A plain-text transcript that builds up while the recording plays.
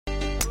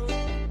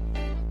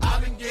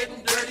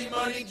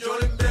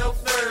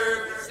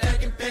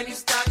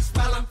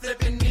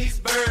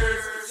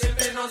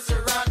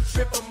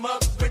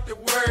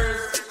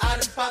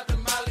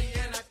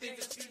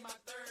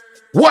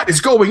What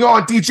is going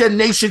on,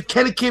 Degeneration?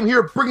 Kenny Kim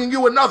here, bringing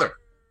you another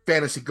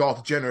Fantasy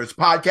Golf Degenerates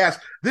podcast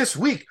this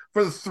week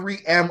for the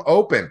 3M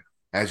Open.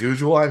 As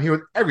usual, I'm here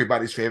with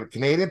everybody's favorite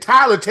Canadian,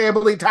 Tyler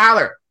Tambourine.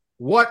 Tyler,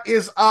 what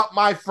is up,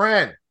 my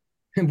friend?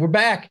 We're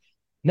back.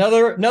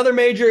 Another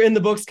major in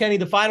the books, Kenny,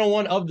 the final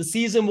one of the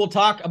season. We'll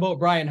talk about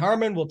Brian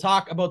Harman. We'll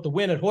talk about the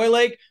win at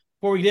Hoylake.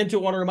 Before we get into it,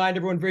 I want to remind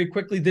everyone very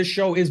quickly, this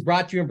show is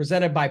brought to you and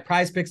presented by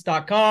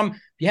prizepicks.com. If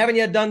you haven't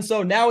yet done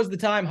so, now is the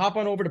time. Hop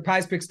on over to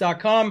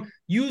prizepicks.com.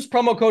 Use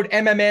promo code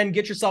MMN.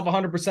 Get yourself a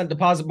 100%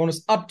 deposit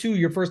bonus up to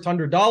your first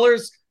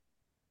 $100.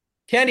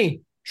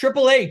 Kenny,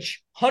 Triple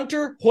H,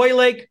 Hunter,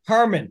 Hoylake,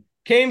 Harman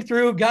came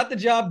through, got the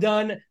job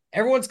done.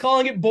 Everyone's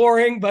calling it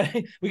boring, but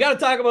we got to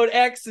talk about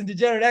X and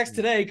Degenerate X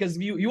today because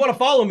if you want to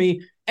follow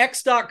me,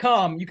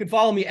 X.com. You can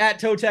follow me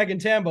at ToeTag and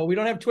Tambo. We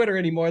don't have Twitter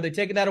anymore. They've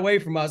taken that away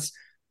from us.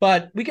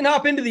 But we can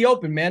hop into the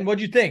Open, man.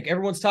 What'd you think?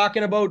 Everyone's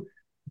talking about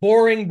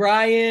boring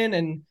Brian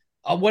and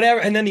whatever.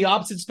 And then the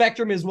opposite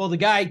spectrum is, well, the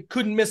guy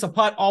couldn't miss a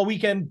putt all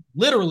weekend,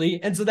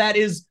 literally. And so that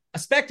is a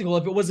spectacle.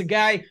 If it was a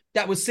guy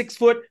that was 6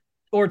 foot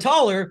or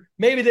taller,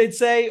 maybe they'd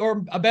say,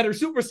 or a better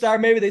superstar,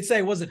 maybe they'd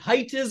say, was it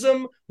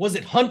heightism? Was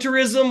it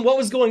hunterism? What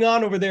was going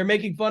on over there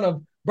making fun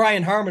of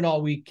Brian Harman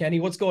all week, Kenny?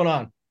 What's going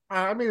on?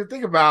 I mean,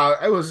 think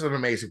about it, it was an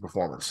amazing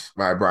performance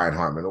by Brian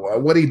Harman.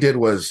 What he did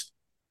was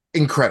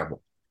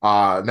incredible.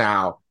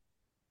 Now,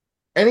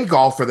 any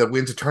golfer that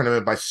wins a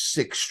tournament by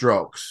 6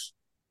 strokes,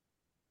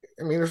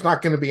 I mean, there's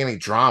not going to be any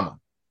drama,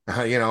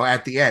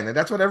 at the end. And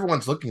that's what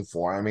everyone's looking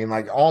for. I mean,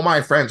 like all my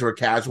friends who are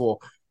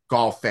casual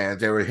golf fans,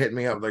 they were hitting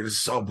me up like, it's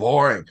so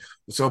boring.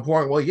 It's so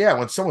boring. Well, yeah,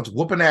 when someone's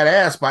whooping that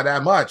ass by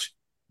that much,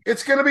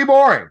 it's going to be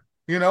boring,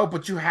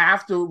 but you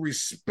have to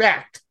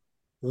respect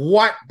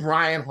what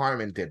Brian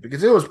Harman did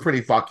because it was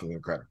pretty fucking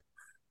incredible.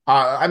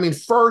 I mean,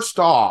 first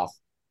off,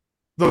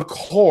 the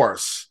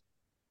course,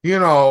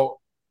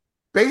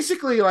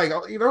 basically, like,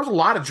 there was a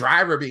lot of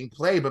driver being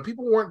played, but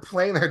people weren't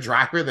playing their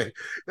driver.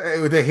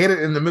 They hit it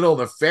in the middle of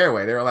the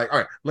fairway. They were like, all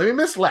right, let me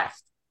miss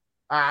left.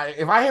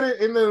 If I hit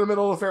it into the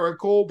middle of the fairway,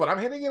 cool, but I'm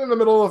hitting it in the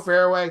middle of the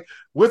fairway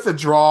with a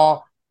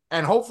draw,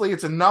 and hopefully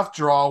it's enough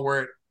draw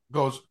where it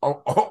goes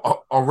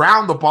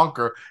around the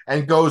bunker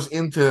and goes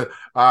into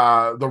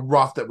the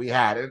rough that we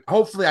had. And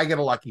hopefully I get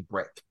a lucky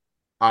break.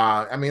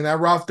 I mean, that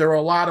rough, there were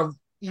a lot of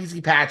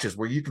easy patches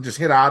where you can just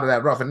hit out of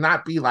that rough and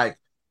not be like,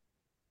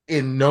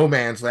 in no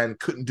man's land,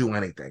 couldn't do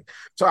anything.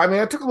 So, I mean,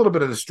 I took a little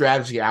bit of the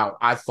strategy out,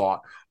 I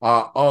thought,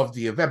 of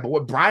the event. But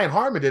what Brian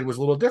Harman did was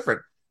a little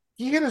different.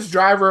 He hit his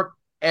driver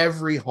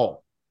every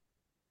hole.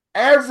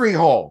 Every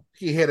hole,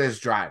 he hit his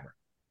driver.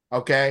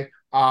 Okay?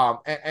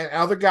 And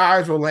other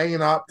guys were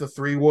laying up the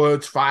 3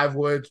 woods, 5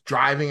 woods,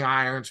 driving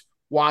irons,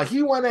 while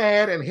he went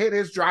ahead and hit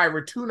his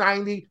driver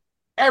 290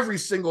 every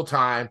single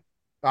time.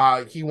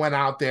 He went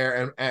out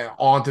there and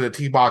onto the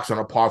tee box on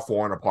a par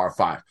 4 and a par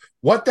 5.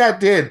 What that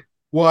did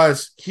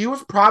was he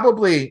was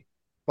probably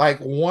like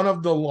one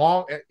of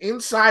the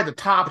inside the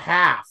top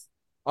half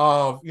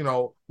of,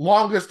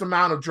 longest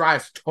amount of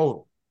drives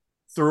total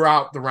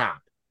throughout the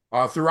round,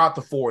 throughout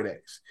the 4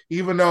 days,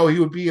 even though he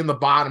would be in the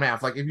bottom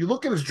half. Like if you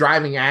look at his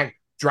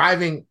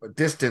driving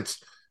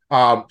distance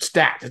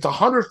stat, it's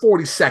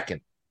 142nd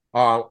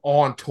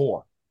on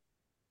tour.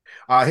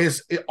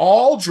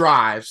 All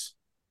drives,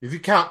 if you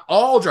count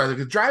all drives,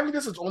 because driving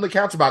distance only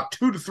counts about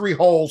 2 to 3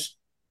 holes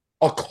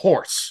a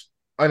course,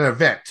 an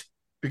event,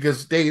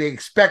 because they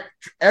expect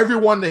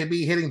everyone to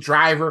be hitting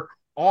driver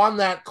on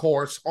that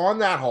course, on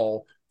that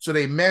hole. So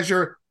they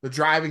measure the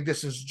driving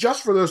distance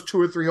just for those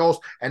 2 or 3 holes.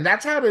 And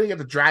that's how they get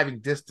the driving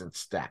distance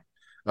stat.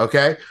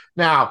 Okay.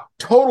 Now,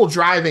 total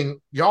driving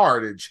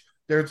yardage,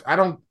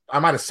 I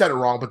might have said it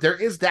wrong, but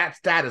there is that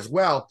stat as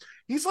well.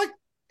 He's like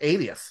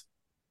 80th.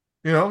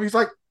 He's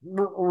like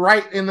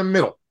right in the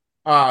middle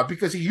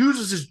because he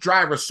uses his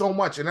driver so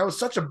much. And that was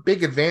such a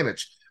big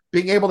advantage,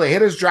 being able to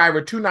hit his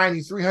driver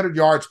 290, 300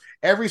 yards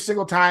every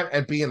single time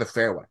and be in the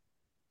fairway.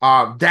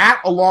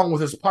 That, along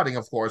with his putting,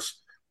 of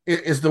course,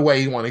 is the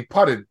way he won. He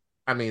putted,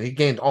 I mean, he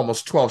gained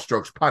almost 12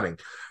 strokes putting.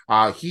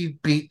 He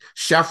beat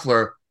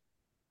Scheffler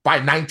by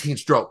 19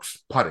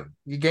 strokes putting.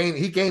 He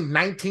gained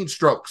 19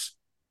 strokes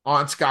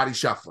on Scotty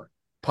Scheffler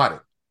putting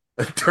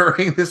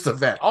during this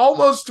event.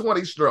 Almost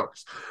 20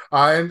 strokes.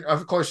 And,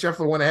 of course,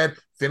 Scheffler went ahead,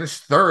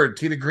 finished 3rd,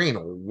 tee to green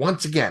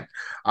once again.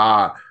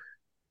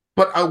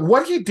 But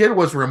what he did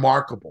was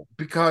remarkable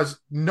because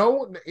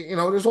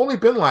there's only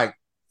been like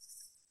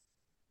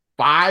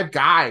 5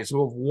 guys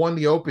who have won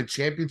the Open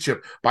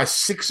Championship by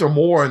 6 or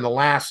more in the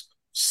last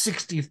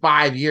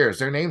 65 years.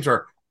 Their names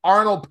are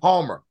Arnold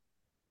Palmer,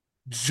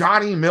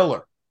 Johnny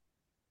Miller,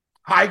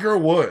 Tiger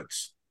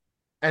Woods,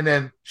 and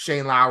then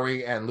Shane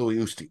Lowry and Louis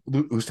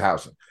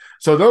Oosthuizen.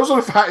 So those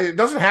are it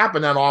doesn't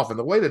happen that often.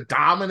 The way to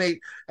dominate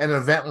an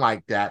event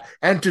like that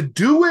and to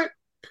do it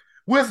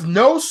with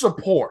no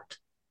support.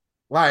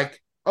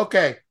 Like,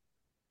 okay,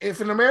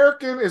 if an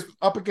American is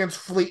up against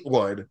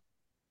Fleetwood,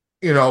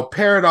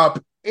 paired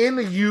up in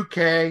the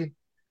UK,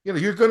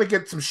 you're going to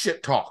get some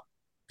shit talk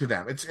to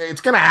them. It's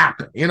going to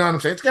happen. You know what I'm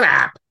saying? It's going to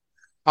happen.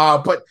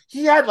 But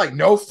he had like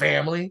no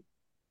family.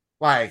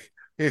 Like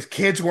His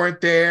kids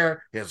weren't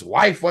there. His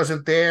wife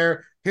wasn't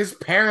there. His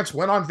parents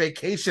went on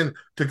vacation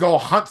to go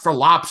hunt for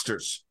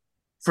lobsters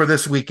for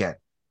this weekend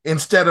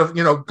instead of,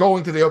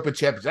 going to the Open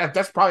Championship.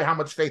 That's probably how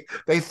much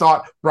they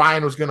thought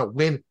Brian was going to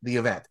win the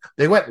event.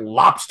 They went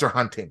lobster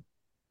hunting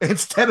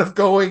instead of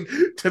going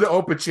to the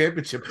Open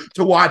Championship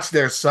to watch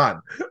their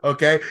son.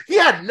 Okay. He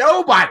had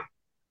nobody.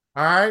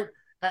 All right.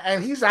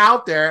 And he's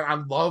out there. I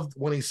loved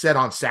when he said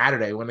on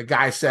Saturday, when the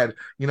guy said,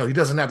 he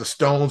doesn't have the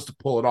stones to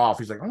pull it off.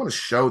 He's like, I'm going to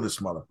show this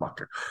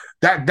motherfucker.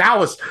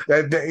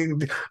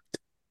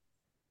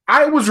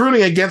 I was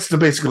rooting against him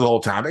basically the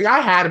whole time. I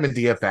had him in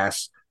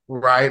DFS,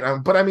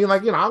 right? But I mean, I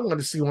wanted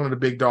to see one of the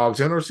big dogs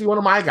in, or see one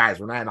of my guys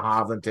when I had a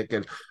Hovland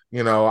ticket.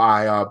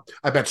 I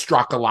bet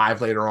Struck Alive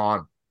later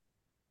on.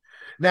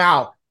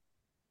 Now,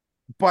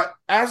 but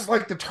as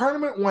the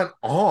tournament went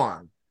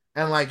on,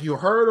 and you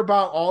heard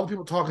about all the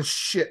people talking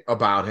shit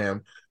about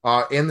him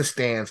in the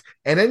stands,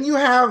 and then you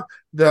have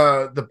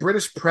the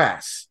British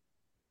press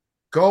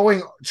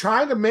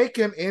trying to make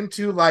him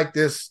into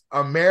this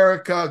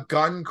America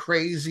gun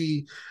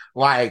crazy,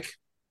 like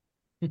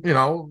a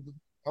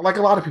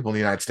lot of people in the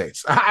United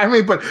States. I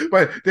mean, but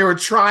they were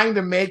trying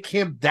to make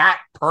him that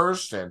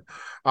person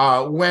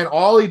when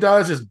all he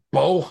does is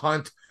bow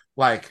hunt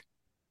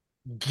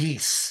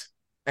geese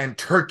and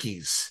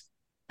turkeys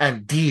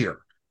and deer.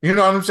 You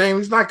know what I'm saying?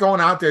 He's not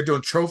going out there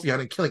doing trophy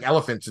hunting, killing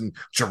elephants and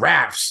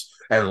giraffes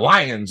and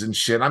lions and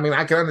shit. I mean,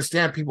 I can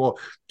understand people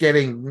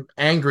getting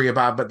angry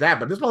about that,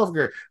 but this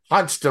motherfucker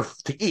hunts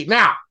to eat.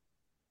 Now,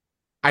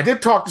 I did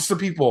talk to some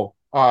people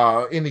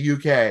in the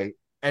UK,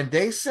 and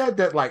they said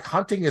that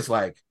hunting is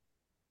like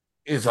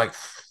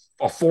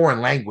a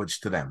foreign language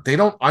to them. They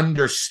don't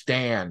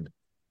understand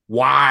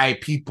why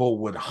people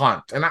would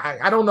hunt. And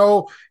I don't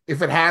know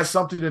if it has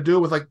something to do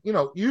with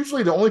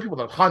usually the only people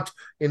that hunt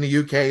in the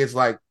UK is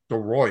the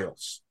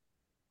royals,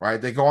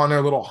 right? They go on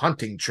their little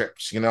hunting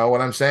trips, you know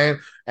what I'm saying?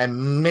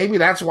 And maybe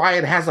that's why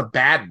it has a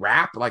bad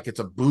rap, it's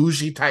a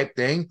bougie type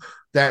thing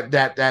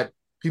that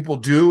people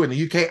do in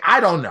the UK.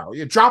 I don't know.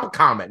 You drop a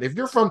comment. If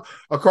you're from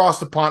across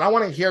the pond, I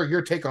want to hear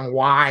your take on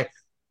why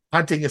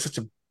hunting is such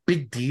a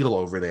big deal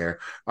over there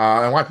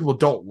and why people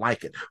don't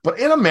like it. But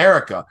in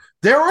America,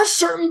 there are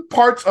certain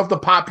parts of the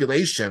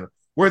population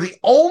where the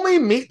only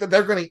meat that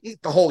they're going to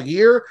eat the whole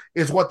year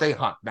is what they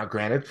hunt. Now,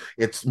 granted,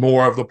 it's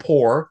more of the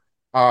poor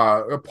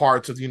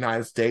parts of the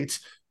United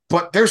States,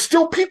 but there's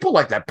still people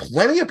like that,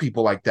 plenty of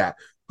people like that,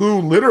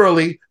 who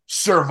literally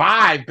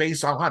survive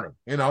based on hunting.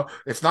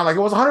 It's not like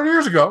it was 100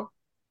 years ago,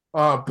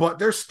 but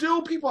there's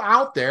still people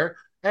out there,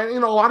 and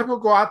a lot of people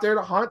go out there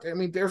to hunt. I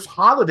mean, there's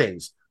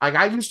holidays.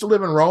 I used to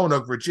live in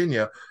Roanoke,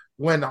 Virginia,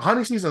 when the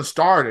hunting season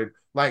started.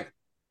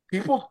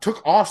 People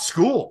took off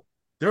school.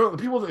 There were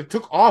people that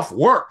took off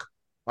work.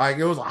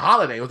 It was a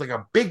holiday. It was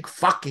a big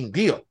fucking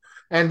deal.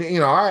 And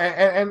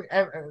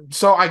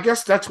so I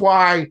guess that's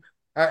why.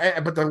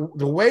 But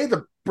the way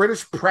the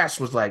British press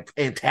was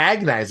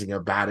antagonizing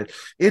about it,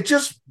 it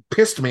just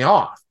pissed me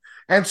off.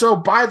 And so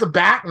by the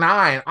back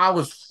nine, I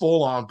was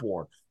full on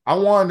board. I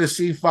wanted to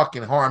see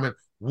fucking Harmon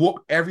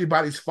whoop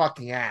everybody's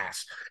fucking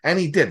ass, and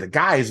he did. The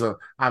guy is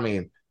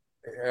okay,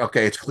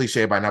 it's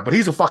cliche by now, but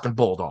he's a fucking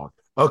bulldog.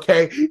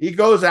 Okay, he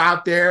goes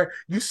out there.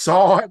 You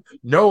saw it,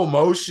 no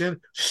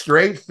emotion,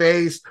 straight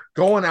face,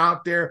 going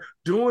out there,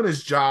 doing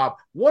his job.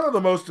 One of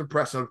the most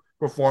impressive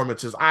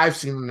performances I've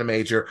seen in the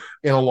major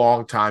in a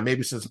long time,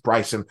 maybe since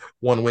Bryson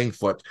won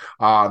Wingfoot.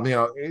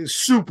 It's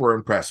super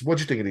impressive.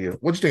 What'd you think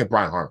of What'd you think of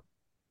Brian Harmon?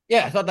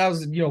 Yeah, I thought that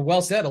was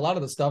well said. A lot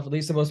of the stuff, at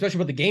least, especially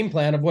with the game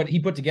plan of what he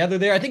put together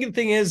there. I think the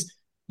thing is,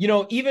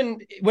 even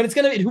when it's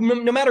going to,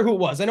 no matter who it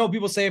was, I know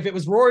people say if it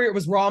was Rory or it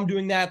was Rahm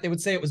doing that, they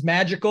would say it was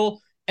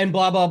magical and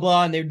blah, blah,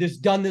 blah. And they've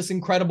just done this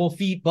incredible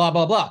feat, blah,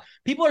 blah, blah.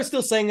 People are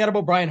still saying that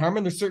about Brian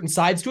Harmon. There's certain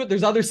sides to it.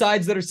 There's other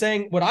sides that are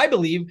saying what I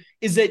believe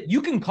is that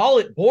you can call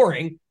it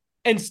boring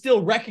and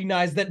still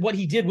recognize that what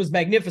he did was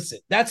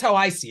magnificent. That's how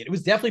I see it. It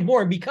was definitely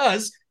boring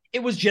because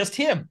it was just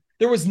him.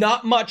 There was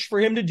not much for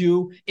him to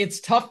do.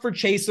 It's tough for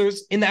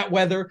chasers in that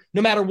weather,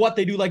 no matter what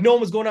they do. No one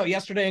was going out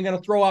yesterday and going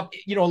to throw up,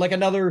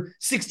 another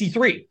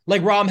 63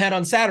 like Rahm had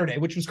on Saturday,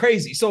 which was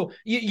crazy. So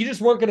you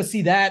just weren't going to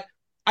see that.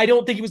 I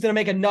don't think he was going to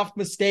make enough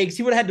mistakes.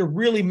 He would have had to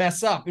really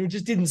mess up. It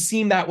just didn't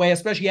seem that way,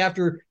 especially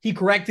after he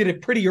corrected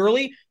it pretty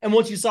early. And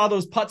once you saw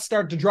those putts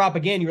start to drop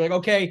again, you're like,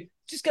 okay,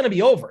 it's just going to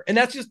be over. And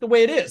that's just the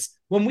way it is.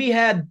 When we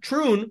had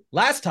Troon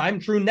last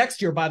time, Troon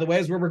next year, by the way,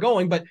 is where we're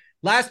going. But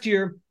last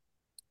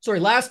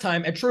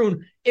time at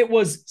Troon, it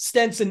was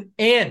Stenson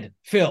and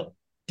Phil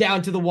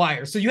down to the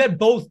wire. So you had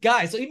both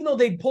guys. So even though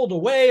they pulled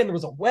away and there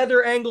was a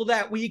weather angle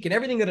that week and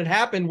everything that had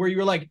happened where you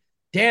were like,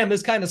 damn,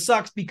 this kind of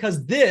sucks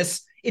because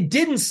it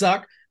didn't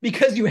suck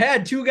because you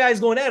had two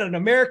guys going at it, an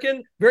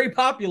American, very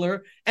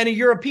popular, and a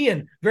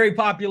European, very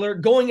popular,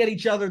 going at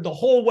each other the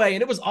whole way.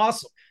 And it was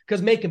awesome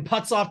because making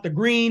putts off the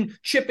green,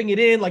 chipping it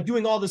in,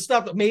 doing all this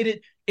stuff that made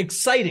it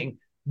exciting.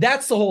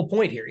 That's the whole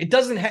point here. It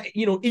doesn't have,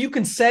 you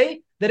can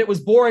say that it was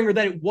boring or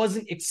that it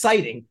wasn't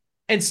exciting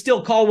and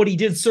still call what he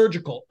did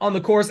surgical on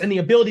the course, and the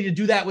ability to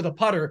do that with a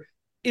putter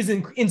is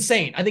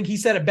insane. I think he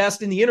said it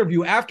best in the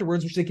interview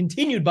afterwards, which they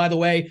continued, by the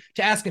way,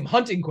 to ask him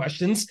hunting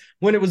questions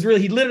when it was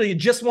really, he literally had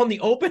just won the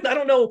Open. I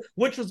don't know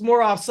which was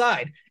more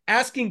offside.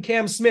 Asking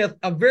Cam Smith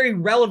a very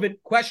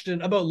relevant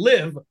question about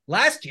Liv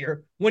last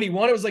year when he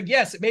won. It was like,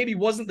 yes, it maybe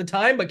wasn't the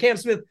time, but Cam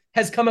Smith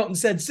has come out and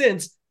said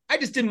since, I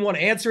just didn't want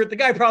to answer it. The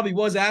guy probably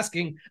was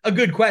asking a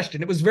good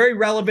question. It was very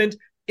relevant.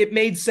 It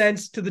made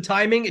sense to the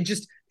timing. It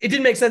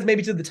didn't make sense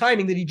maybe to the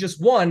timing that he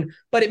just won,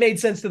 but it made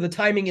sense to the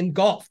timing in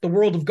golf, the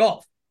world of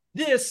golf.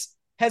 This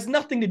has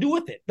nothing to do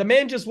with it. The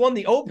man just won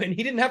the Open.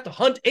 He didn't have to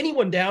hunt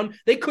anyone down.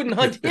 They couldn't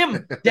hunt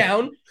him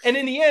down. And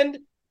in the end,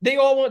 they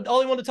all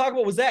he wanted to talk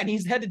about was that. And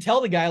he's had to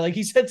tell the guy, like,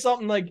 he said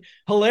something like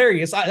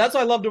hilarious. That's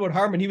what I loved about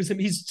Harman.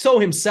 He's so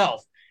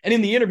himself. And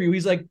in the interview,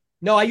 he's like,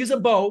 no, I use a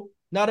bow,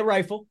 not a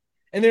rifle.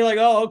 And they're like,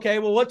 oh, okay,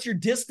 well, what's your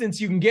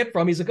distance you can get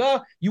from? He's like, oh,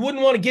 you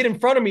wouldn't want to get in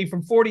front of me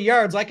from 40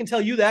 yards. I can tell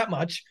you that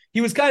much.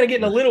 He was kind of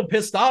getting a little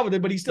pissed off with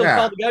it, but he still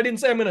called the guy. I didn't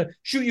say I'm going to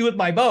shoot you with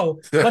my bow.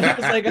 But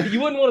he was like, you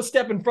wouldn't want to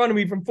step in front of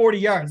me from 40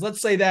 yards.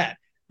 Let's say that.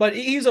 But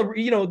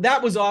that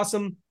was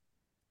awesome.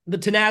 The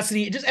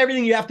tenacity, just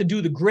everything you have to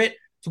do, the grit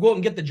to go out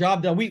and get the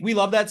job done. We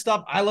love that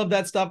stuff. I love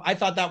that stuff. I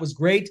thought that was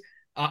great.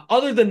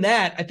 Other than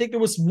that, I think there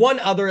was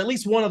at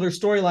least one other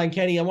storyline,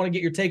 Kenny. I want to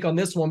get your take on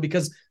this one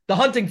because the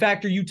hunting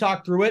factor, you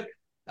talked through it.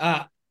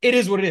 It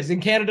is what it is.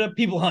 In Canada,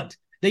 people hunt.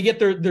 They get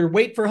their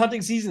weight for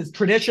hunting season. It's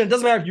tradition. It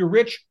doesn't matter if you're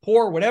rich,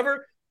 poor,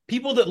 whatever.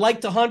 People that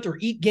like to hunt or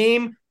eat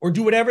game or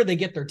do whatever, they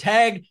get their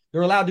tag.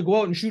 They're allowed to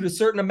go out and shoot a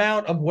certain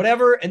amount of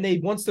whatever.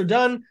 And once they're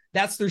done,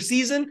 that's their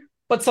season.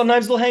 But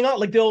sometimes they'll hang out.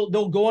 Like they'll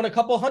go on a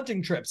couple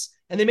hunting trips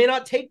and they may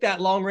not take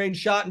that long range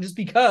shot. And just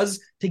because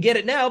to get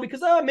it now,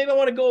 because maybe I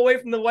want to go away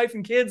from the wife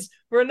and kids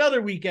for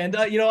another weekend,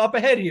 up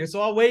ahead here.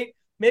 So I'll wait.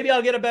 Maybe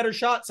I'll get a better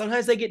shot.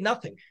 Sometimes they get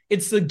nothing.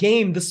 It's the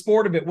game, the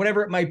sport of it,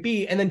 whatever it might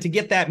be. And then to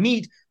get that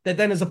meat, that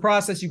then is a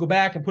process, you go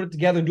back and put it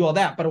together and do all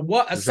that. But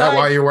is that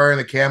why you're wearing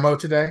the camo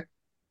today?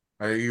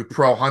 Are you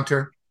pro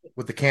hunter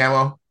with the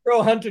camo?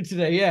 Pro hunter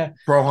today, yeah.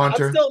 Pro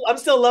hunter. I'm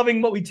still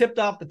loving what we tipped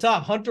off the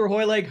top. Hunter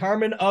Hoylake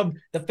Harman of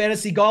the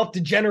Fantasy Golf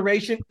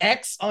Degeneration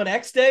X on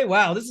X Day.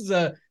 Wow, this is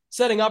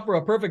setting up for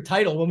a perfect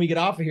title when we get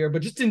off of here.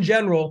 But just in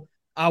general,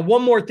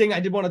 one more thing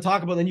I did want to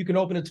talk about, then you can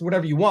open it to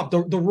whatever you want.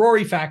 The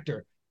Rory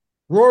factor.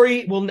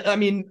 Rory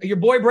your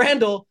boy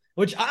Brandel,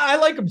 which I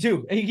like him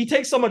too. He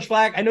takes so much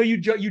flack. I know you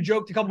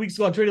joked a couple weeks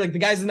ago on Twitter, like the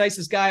guy's the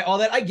nicest guy, all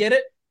that. I get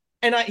it.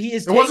 And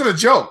it wasn't a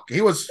joke.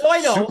 He was. Oh,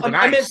 I know. Nice.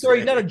 I meant,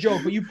 sorry, not a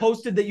joke, but you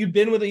posted that you'd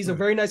been with him. He's a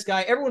very nice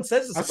guy. Everyone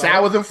says this. I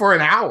sat with him for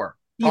an hour.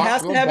 He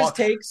has to have his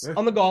takes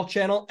on the Golf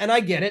Channel, and I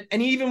get it.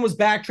 And he even was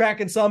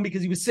backtracking some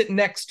because he was sitting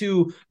next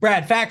to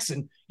Brad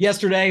Faxon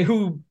yesterday,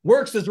 who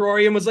works as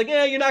Rory, and was like,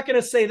 yeah, you're not going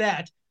to say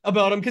that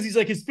about him because he's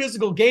like, his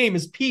physical game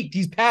is peaked.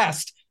 He's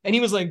passed. And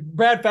he was like,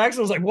 Brad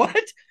Faxon was like,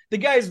 what? The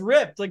guy's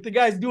ripped. Like, the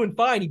guy's doing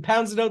fine. He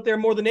pounds it out there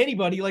more than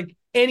anybody. Like,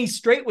 and he's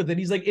straight with it.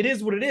 He's like, it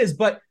is what it is.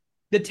 But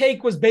the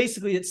take was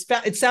basically, it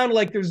sounded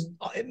like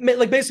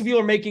basically people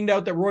are making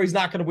out that Rory's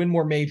not going to win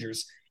more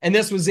majors. And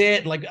this was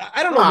it. Like,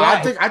 I don't know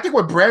why. I think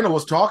what Brandon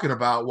was talking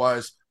about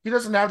was he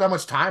doesn't have that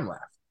much time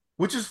left,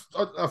 which is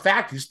a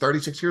fact. He's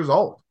 36 years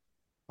old.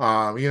 You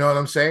know what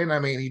I'm saying? I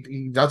mean,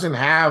 he doesn't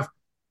have,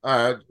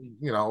 I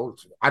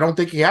don't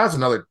think he has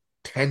another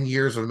 10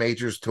 years of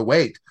majors to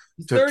wait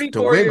to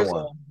win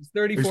one.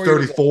 He's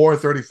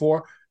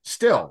 34.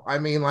 Still, I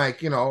mean,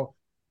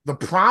 the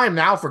prime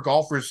now for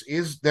golfers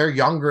is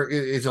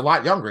a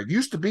lot younger. It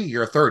used to be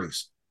your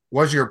 30s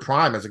was your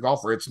prime as a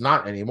golfer. It's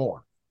not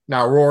anymore.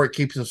 Now, Rory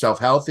keeps himself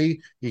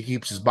healthy. He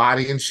keeps his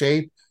body in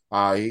shape.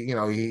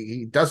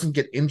 He doesn't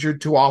get injured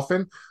too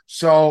often.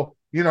 So,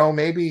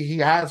 maybe he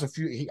has a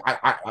few,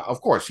 of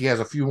course, he has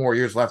a few more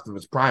years left of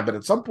his prime, but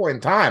at some point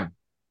in time,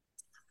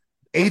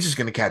 age is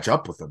going to catch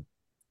up with him.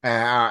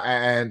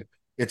 And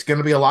it's going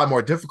to be a lot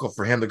more difficult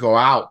for him to go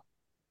out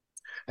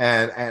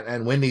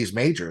and win these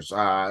majors.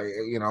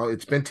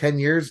 It's been 10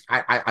 years.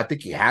 I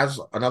think he has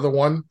another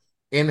one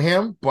in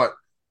him, but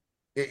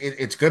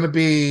it's going to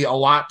be a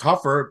lot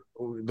tougher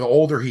the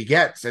older he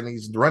gets, and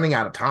he's running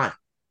out of time.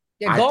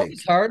 Yeah, golf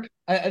is hard.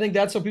 I think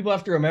that's what people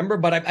have to remember.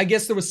 But I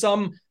guess there was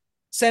some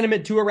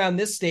sentiment too around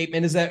this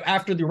statement is that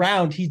after the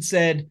round, he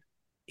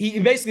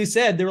basically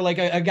said, they were like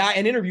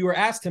an interviewer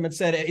asked him and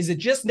said, is it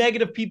just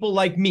negative people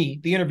like me,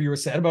 the interviewer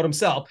said about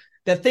himself,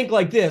 that think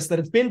like this, that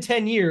it's been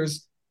 10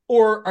 years,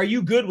 or are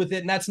you good with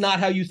it and that's not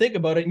how you think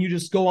about it and you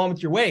just go on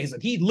with your ways?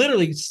 And he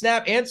literally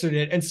answered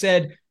it and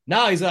said,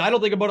 no, he said, I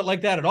don't think about it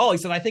like that at all. He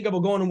said, I think about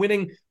going and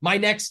winning my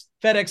next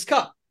FedEx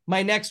Cup,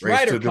 my next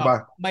Ryder Cup,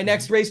 Dubai. My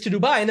next race to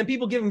Dubai. And then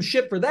people give him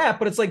shit for that.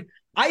 But it's like,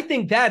 I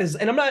think that is,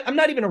 and I'm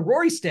not even a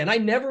Rory stan. I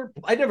never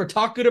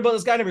talk good about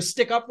this guy, never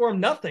stick up for him,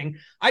 nothing.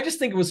 I just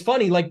think it was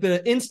funny, like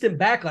the instant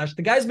backlash.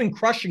 The guy's been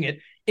crushing it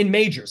in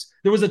majors.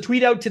 There was a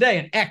tweet out today,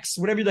 an X,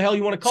 whatever the hell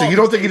you want to call it. So you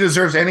don't think he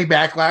deserves any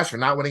backlash for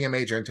not winning a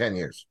major in 10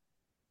 years?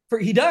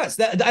 He does.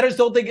 I just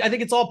don't think, I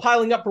think it's all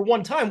piling up for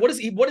one time. What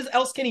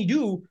else can he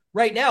do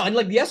right now. And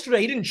like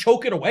yesterday, he didn't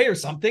choke it away or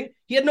something.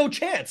 He had no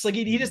chance. Like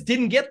he just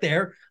didn't get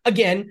there.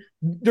 Again,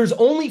 there's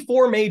only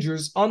 4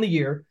 majors on the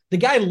year. The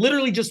guy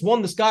literally just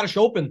won the Scottish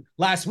Open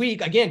last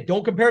week. Again,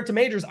 don't compare it to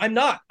majors.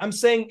 I'm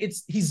saying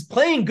he's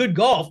playing good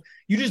golf.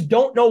 You just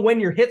don't know when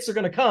your hits are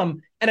going to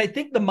come. And I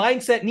think the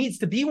mindset needs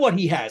to be what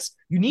he has.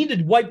 You need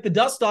to wipe the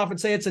dust off and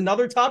say it's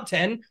another top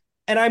 10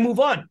 and I move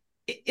on.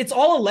 It's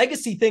all a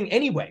legacy thing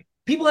anyway.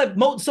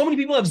 So many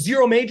people have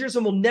 0 majors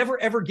and will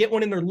never, ever get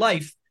one in their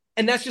life.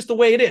 And that's just the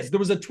way it is. There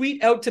was a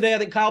tweet out today. I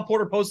think Kyle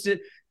Porter posted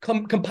it,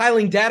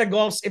 compiling Data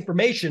Golf's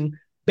information,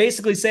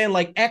 basically saying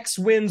like X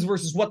wins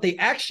versus what they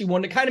actually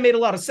won. It kind of made a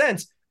lot of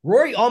sense.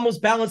 Rory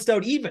almost balanced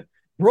out even.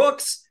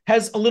 Brooks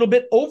has a little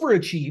bit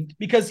overachieved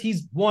because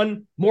he's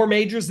won more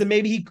majors than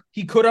maybe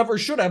he could have or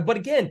should have. But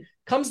again,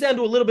 comes down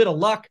to a little bit of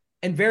luck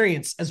and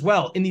variance as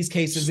well in these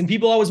cases. And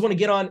people always want to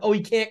get on, oh,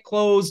 he can't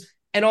close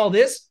and all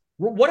this.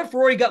 What if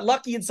Rory got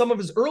lucky in some of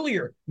his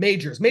earlier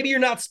majors? Maybe you're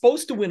not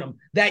supposed to win them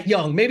that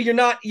young. Maybe you're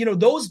not,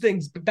 those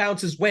things,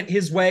 bounces went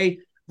his way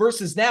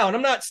versus now. And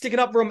I'm not sticking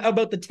up for him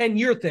about the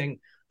 10-year thing.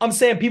 I'm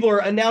saying people are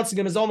announcing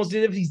him as almost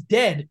as if he's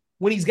dead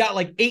when he's got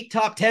like 8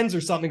 top 10s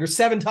or something, or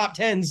 7 top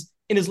 10s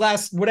in his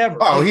last whatever.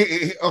 Oh,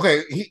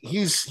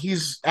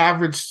 he's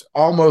averaged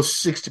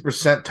almost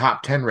 60%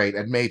 top 10 rate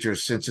at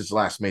majors since his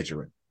last major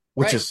win,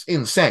 which is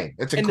insane.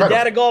 It's incredible. And the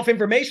Data Golf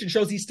information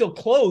shows he's still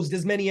closed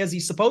as many as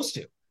he's supposed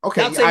to.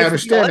 Okay, I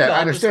understand that. I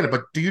understand it.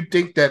 But do you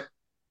think that,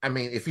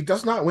 if he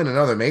does not win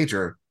another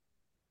major,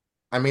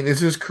 is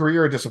his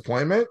career a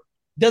disappointment?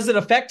 Does it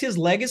affect his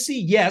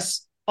legacy?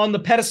 Yes, on the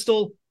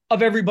pedestal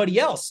of everybody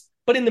else.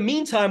 But in the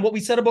meantime, what we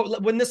said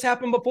about when this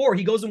happened before,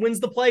 he goes and wins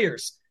the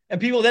Players. And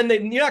people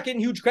you're not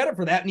getting huge credit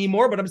for that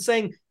anymore. But I'm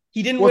saying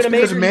he didn't win a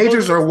major. Because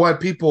majors are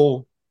what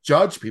people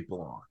judge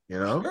people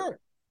on, Sure.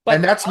 But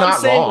and that's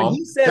not wrong.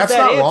 That's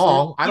not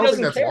wrong. I don't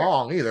think that's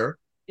wrong either.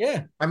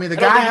 Yeah. The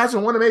guy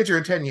hasn't won a major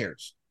in 10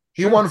 years.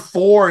 He won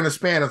 4 in a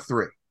span of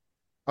 3.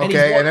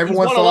 Okay, and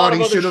everyone thought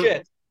he should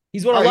have.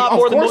 He's won a lot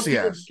more than most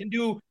people can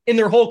do in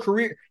their whole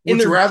career.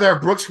 Would you rather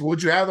have Brooks'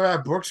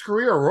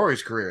 career or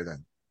Rory's career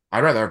then?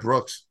 I'd rather have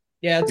Brooks.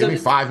 Yeah, give me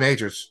 5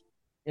 majors.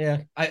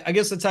 Yeah, I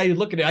guess that's how you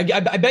look at it.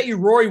 I bet you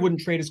Rory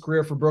wouldn't trade his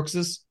career for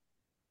Brooks's.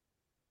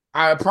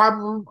 I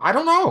don't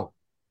know.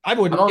 I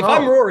wouldn't. If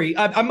I'm Rory,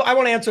 I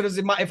want to answer this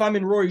if I'm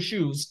in Rory's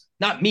shoes,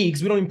 not me,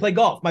 because we don't even play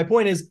golf. My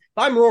point is, if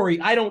I'm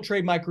Rory, I don't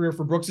trade my career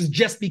for Brooks's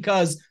just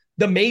because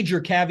the major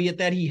caveat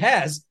that he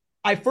has.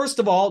 I first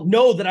of all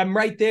know that I'm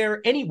right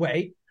there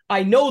anyway.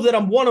 I know that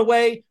I'm 1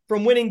 away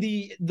from winning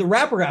the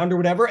wraparound or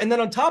whatever. And then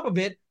on top of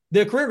it,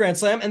 the career Grand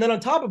Slam. And then on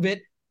top of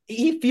it,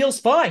 he feels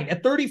fine.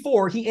 At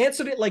 34, he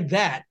answered it like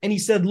that. And he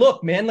said,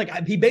 look, man,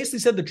 he basically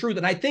said the truth.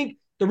 And I think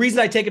the reason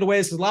I take it away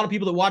is because a lot of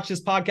people that watch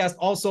this podcast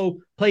also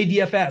play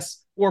DFS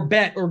or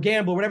bet or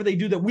gamble, whatever they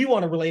do that we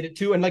want to relate it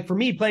to. And like for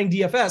me, playing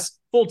DFS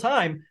full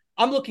time,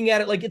 I'm looking at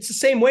it like it's the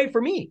same way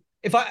for me.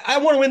 If I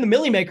want to win the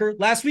Millie Maker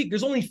last week,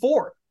 there's only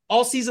 4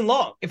 all season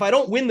long. If I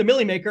don't win the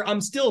Millie Maker, I'm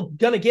still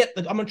going to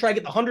I'm going to try to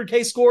get the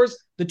 100K scores,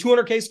 the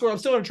 200K score. I'm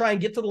still going to try and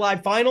get to the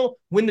live final,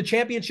 win the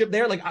championship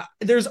there.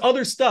 There's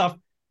other stuff.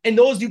 And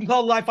those you can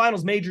call the live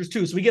finals majors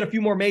too. So we get a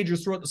few more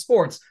majors throughout the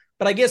sports.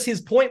 But I guess his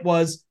point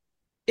was,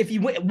 if he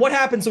what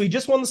happened? So he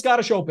just won the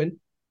Scottish Open.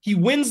 He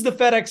wins the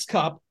FedEx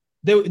Cup.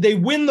 They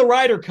win the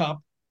Ryder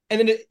Cup. And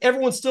then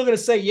everyone's still going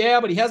to say, yeah,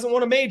 but he hasn't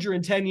won a major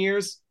in 10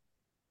 years.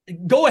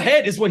 Go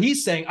ahead is what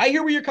he's saying. I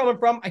hear where you're coming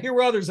from. I hear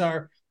where others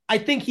are. I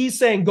think he's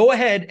saying, go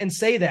ahead and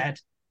say that.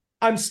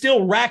 I'm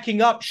still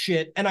racking up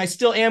shit, and I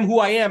still am who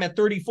I am at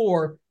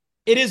 34.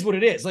 It is what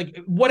it is.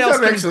 What else?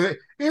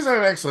 He's had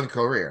an excellent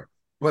career,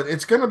 but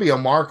it's going to be a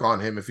mark on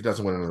him if he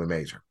doesn't win another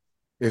major.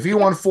 If he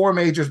won 4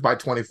 majors by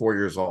 24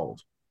 years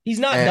old. He's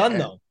not done,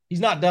 though.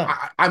 He's not done.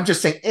 I'm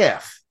just saying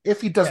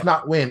if he does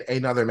not win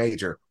another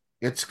major,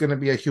 it's going to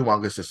be a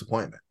humongous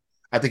disappointment.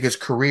 I think his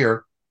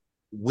career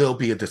will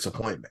be a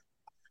disappointment.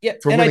 Yeah,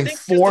 for winning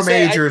 4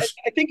 majors.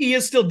 I think he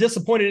is still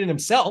disappointed in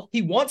himself.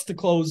 He wants to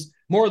close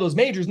more of those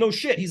majors. No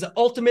shit. He's an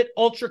ultimate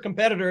ultra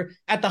competitor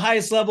at the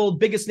highest level,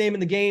 biggest name in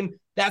the game,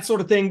 that sort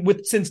of thing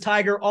since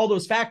Tiger, all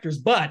those factors.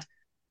 But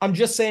I'm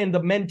just saying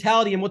the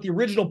mentality and what the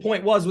original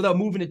point was, without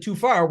moving it too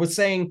far, was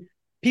saying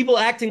people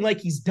acting like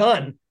he's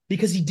done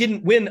because he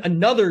didn't win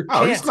another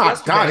chance. He's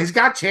not done. He's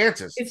got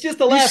chances. It's just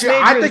the last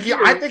major.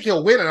 I think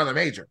he'll win another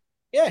major.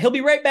 Yeah, he'll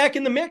be right back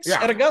in the mix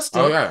at Augusta.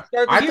 Oh, yeah.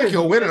 I think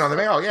he'll win another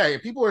major. Yeah,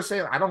 people are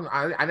saying,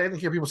 I didn't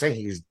hear people saying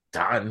he's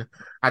done.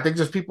 I think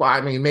just people,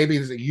 maybe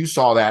you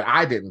saw that.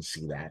 I didn't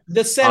see that.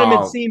 The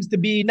sentiment seems to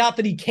be not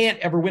that he can't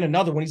ever win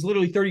another one. He's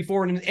literally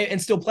 34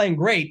 and still playing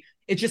great.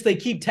 It's just they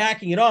keep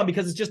tacking it on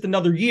because it's just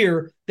another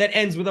year that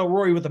ends without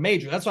Rory with a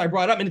major. That's why I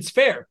brought it up, and it's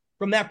fair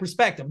from that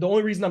perspective. The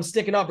only reason I'm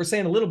sticking up or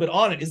saying a little bit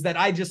on it is that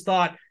I just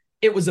thought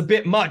it was a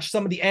bit much.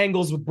 Some of the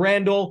angles with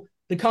Brandel,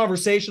 the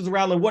conversations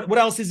around what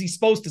else is he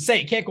supposed to say?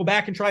 He can't go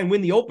back and try and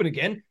win the Open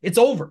again. It's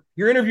over.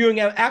 You're interviewing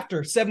him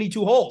after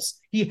 72 holes.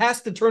 He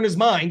has to turn his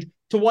mind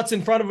to what's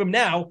in front of him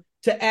now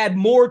to add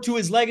more to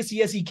his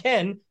legacy as he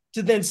can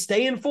to then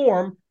stay in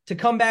form to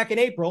come back in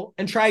April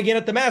and try again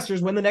at the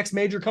Masters when the next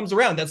major comes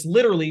around. That's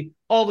literally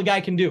all the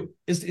guy can do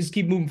is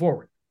keep moving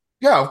forward.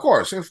 Yeah, of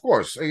course,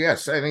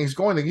 yes, and he's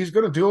going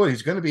to do it.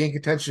 He's going to be in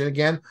contention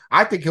again.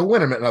 I think he'll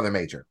win another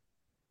major.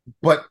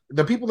 But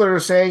the people that are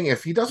saying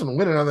if he doesn't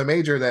win another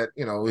major, that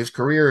his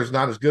career is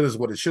not as good as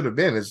what it should have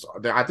been,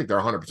 I think they're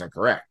 100%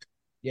 correct.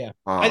 Yeah,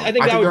 I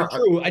think that would be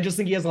true. I just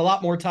think he has a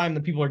lot more time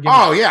than people are giving.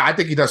 Oh yeah, I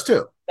think he does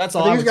too. That's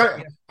all.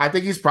 I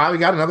think he's probably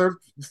got another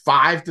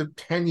 5 to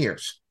 10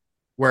 years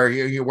where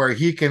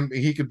he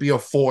could be a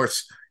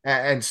force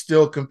and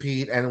still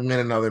compete and win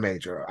another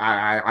major.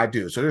 I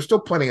do. So there's still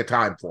plenty of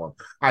time for him.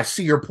 I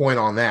see your point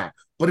on that.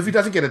 But if he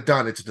doesn't get it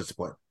done, it's a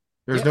disappointment.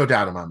 There's no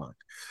doubt in my mind.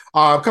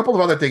 A couple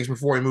of other things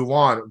before we move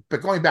on.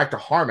 But going back to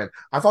Harman,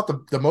 I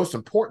thought the most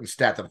important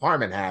stat that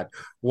Harman had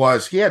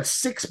was he had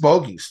 6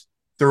 bogeys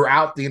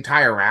throughout the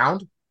entire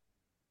round.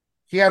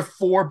 He had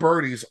 4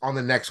 birdies on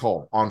the next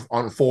hole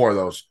on 4 of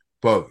those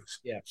bogeys.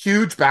 Yeah.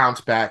 Huge bounce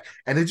back.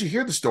 And did you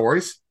hear the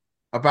stories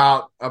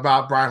about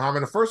Brian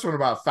Harman? The first one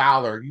about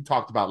Fowler, you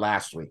talked about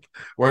last week,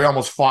 where he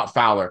almost fought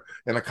Fowler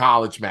in a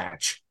college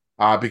match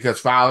because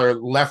Fowler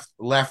left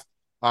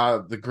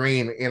the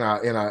green in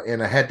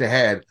a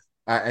head-to-head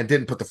and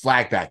didn't put the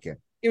flag back in.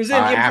 It was in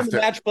the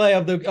match play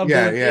of the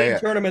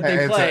tournament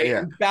they played.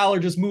 And Fowler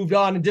just moved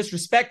on and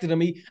disrespected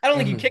him. I don't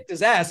think he kicked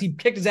his ass. He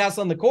kicked his ass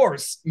on the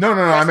course. No.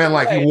 I meant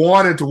like he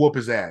wanted to whoop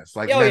his ass,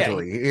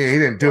 mentally. Yeah. He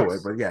didn't do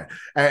it, but yeah.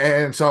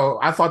 And so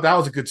I thought that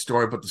was a good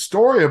story. But the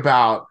story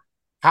about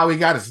how he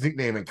got his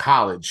nickname in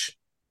college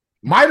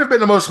might have been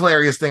the most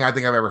hilarious thing I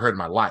think I've ever heard in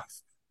my life.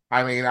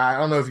 I mean, I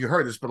don't know if you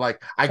heard this, but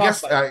I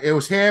guess it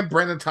was him,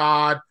 Brendan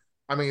Todd.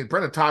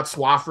 Brendan Todd,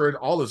 Swafford,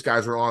 all those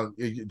guys were on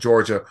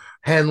Georgia.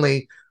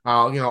 Henley.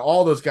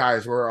 All those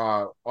guys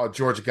were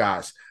Georgia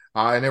guys,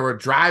 and they were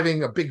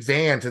driving a big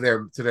van to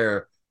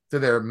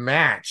their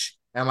match,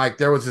 and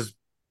there was this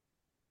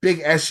big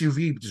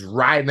SUV just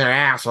riding their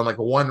ass on a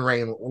one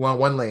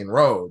lane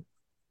road.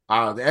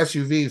 The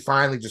SUV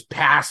finally just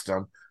passed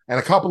them, and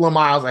a couple of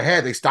miles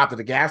ahead, they stopped at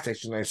the gas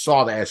station and they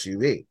saw the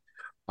SUV,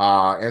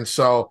 and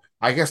so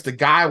I guess the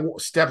guy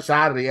steps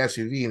out of the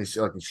SUV and he's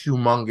like a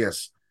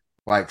humongous,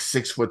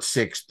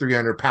 6'6",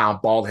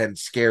 300-pound, bald-headed,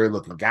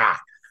 scary-looking guy.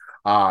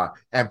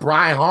 And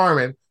Brian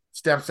Harman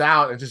steps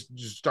out and just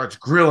starts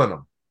grilling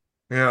him,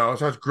 And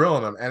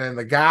then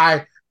the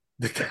guy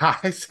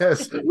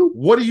says,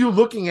 "What are you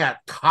looking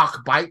at,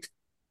 cockbite?"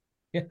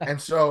 Yeah.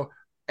 And so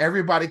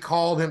everybody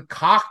called him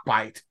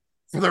Cockbite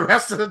for the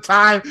rest of the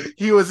time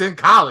he was in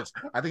college.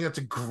 I think that's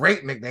a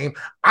great nickname.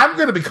 I'm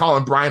going to be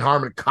calling Brian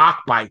Harman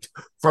Cockbite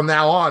from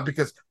now on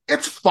because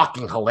it's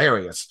fucking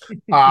hilarious.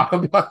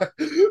 But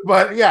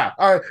yeah,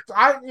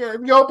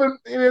 the Open,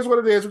 it is what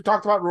it is. We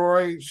talked about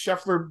Rory.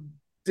 Scheffler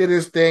did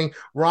his thing.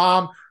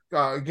 Rahm,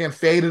 again,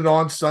 faded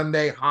on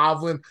Sunday.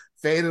 Hovland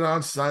faded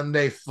on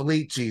Sunday.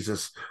 Fleet,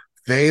 Jesus,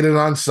 faded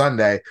on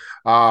Sunday.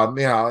 And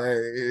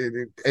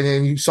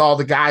then you saw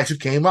the guys who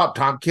came up.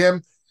 Tom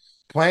Kim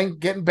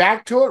getting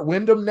back to it.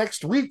 Wyndham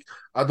next week.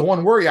 The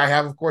one worry I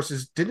have, of course,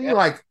 is didn't he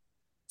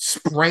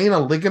sprain a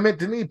ligament?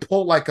 Didn't he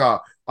pull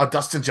a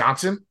Dustin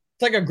Johnson?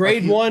 It's like a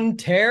grade 1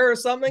 tear or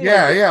something.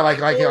 Yeah, he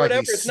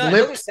slipped. It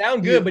doesn't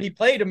sound good, but he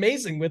played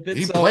amazing with it.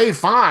 He played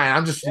fine.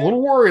 I'm just a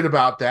little worried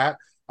about that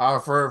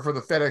for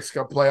the FedEx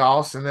Cup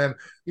playoffs. And then,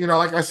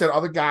 like I said,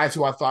 other guys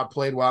who I thought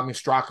played well.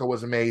 Straka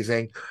was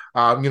amazing.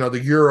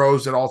 The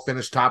Euros that all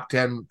finished top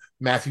 10.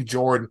 Matthew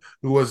Jordan,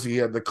 who was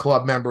the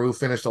club member who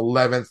finished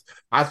 11th.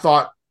 I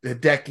thought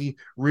Hideki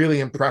really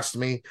impressed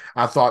me.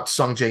 I thought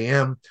Sung J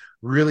M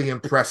really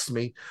impressed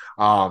me.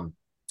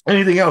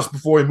 Anything else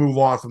before we move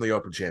on from the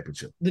Open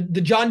Championship?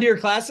 The John Deere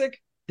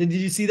Classic. Did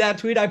you see that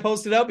tweet I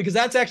posted out? Because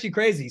that's actually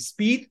crazy.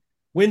 Spieth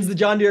wins the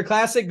John Deere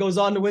Classic, goes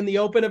on to win the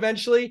Open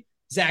eventually.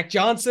 Zach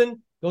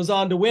Johnson goes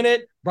on to win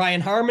it.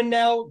 Brian Harman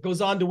now goes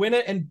on to win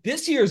it. And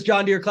this year's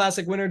John Deere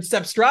Classic winner,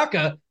 Sepp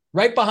Straka,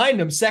 right behind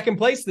him, second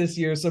place this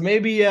year. So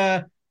maybe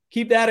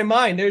keep that in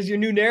mind. There's your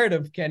new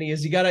narrative, Kenny,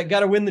 is you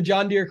gotta win the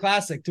John Deere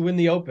Classic to win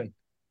the Open.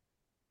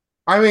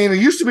 It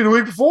used to be the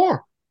week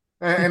before.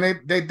 And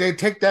they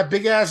take that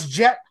big ass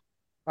jet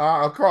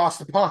across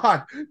the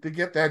pond to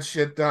get that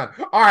shit done.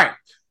 All right.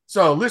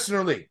 So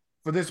listener league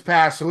for this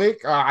past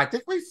week, I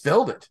think we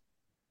filled it.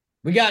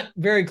 We got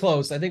very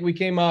close. I think we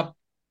came up.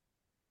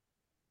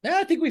 Yeah,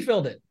 I think we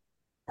filled it.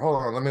 Hold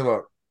on, let me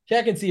look.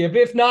 Check and see.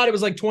 If not, it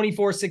was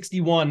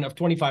 2461 of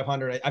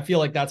 2,500. I feel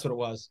like that's what it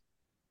was.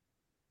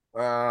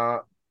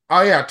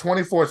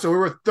 24. So we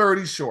were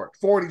 40 short.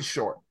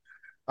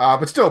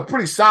 But still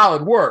pretty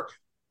solid work.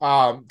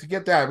 To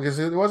get that, because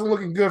it wasn't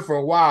looking good for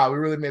a while. We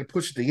really made a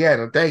push at the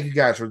end, and thank you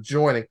guys for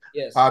joining.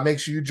 Yes. Make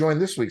sure you join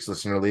this week's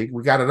Listener League.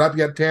 We got it up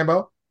yet,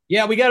 Tambo?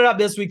 Yeah, we got it up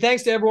this week.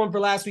 Thanks to everyone for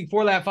last week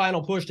for that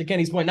final push, to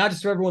Kenny's point, not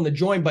just for everyone that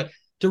joined, but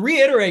to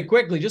reiterate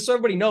quickly, just so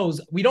everybody knows,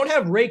 we don't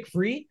have rake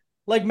free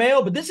like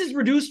Mayo, but this is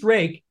reduced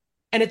rake,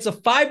 and it's a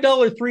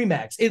 $5 3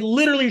 max. It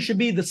literally should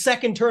be the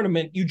second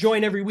tournament you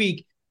join every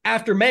week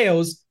after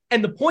Mayo's,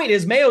 and the point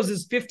is Mayo's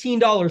is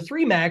 $15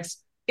 3 max.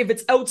 If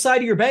it's outside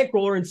of your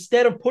bankroll, or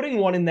instead of putting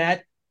one in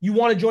that, you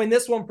want to join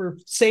this one for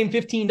same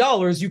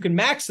 $15, you can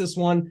max this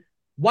one.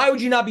 Why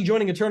would you not be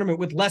joining a tournament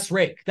with less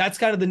rake? That's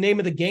kind of the name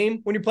of the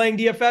game when you're playing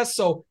DFS.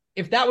 So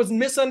if that was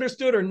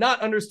misunderstood or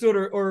not understood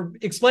or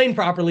explained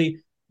properly,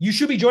 you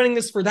should be joining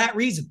this for that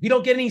reason. We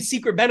don't get any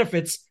secret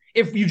benefits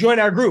if you join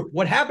our group.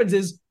 What happens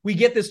is we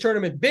get this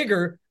tournament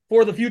bigger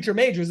for the future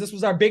majors. This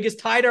was our biggest,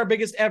 tied our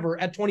biggest ever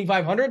at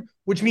 2,500,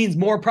 which means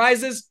more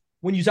prizes.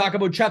 When you talk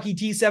about Chucky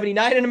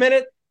T79 in a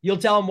minute, you'll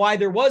tell him why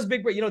there was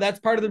big, that's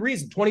part of the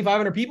reason.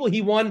 2,500 people,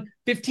 he won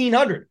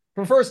 1,500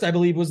 for first, I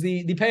believe, was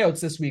the payouts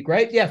this week,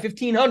 right? Yeah,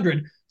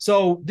 1,500.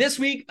 So this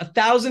week,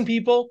 1,000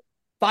 people,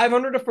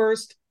 500 to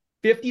first,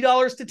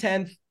 $50 to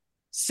 10th,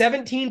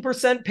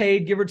 17%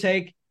 paid, give or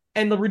take,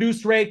 and the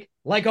reduced rake,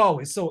 like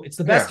always. So it's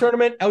the best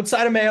tournament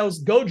outside of Mayo's.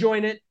 Go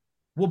join it.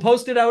 We'll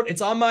post it out.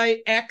 It's on my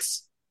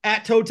X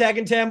at Toe Tag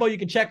and Tambo. You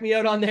can check me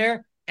out on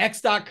there,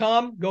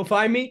 x.com. Go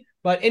find me.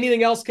 But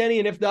anything else, Kenny?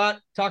 And if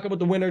not, talk about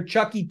the winner,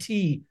 Chucky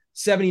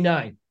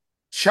T79.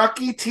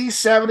 Chucky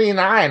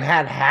T79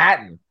 had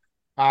Hatton,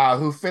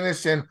 who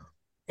finished in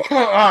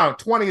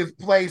 20th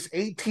place,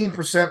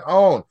 18%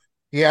 owned.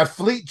 He had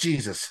Fleet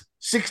Jesus,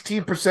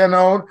 16%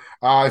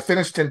 owned. He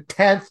finished in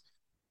 10th.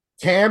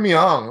 Cam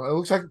Young, it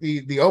looks like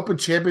the Open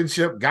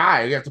Championship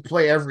guy you have to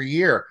play every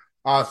year.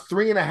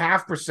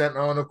 3.5%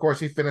 owned. Of course,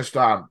 he finished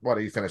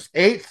he finished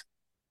 8th.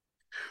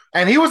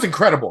 And he was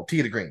incredible,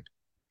 tee to green.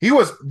 He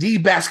was the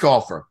best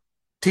golfer,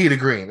 tee to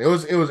green. It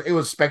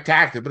was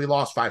spectacular, but he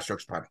lost 5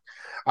 strokes putting.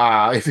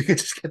 If you could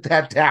just get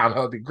that down, that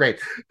would be great.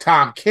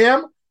 Tom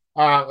Kim,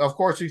 of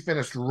course, he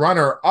finished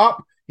runner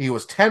up. He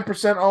was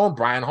 10% owned.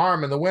 Brian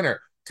Harmon, the winner,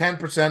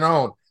 10%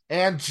 owned.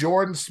 And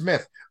Jordan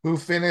Smith, who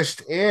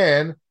finished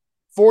in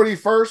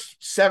 41st,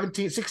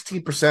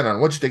 16%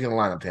 on. What'd you think of the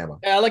lineup, Tama?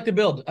 Yeah, I like the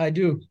build. I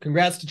do.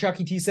 Congrats to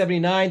Chucky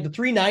T79. The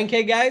 3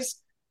 9K guys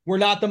were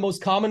not the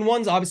most common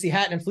ones. Obviously,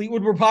 Hatton and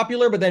Fleetwood were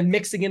popular, but then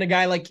mixing in a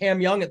guy like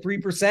Cam Young at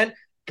 3%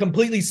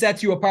 completely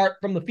sets you apart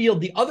from the field.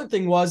 The other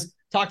thing was,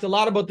 talked a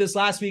lot about this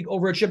last week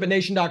over at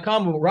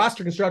shipitnation.com about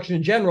roster construction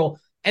in general.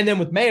 And then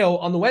with Mayo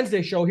on the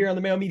Wednesday show here on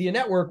the Mayo Media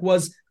Network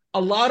was a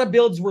lot of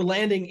builds were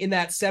landing in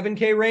that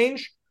 7K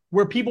range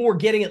where people were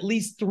getting at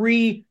least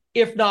 3,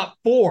 if not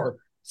 4,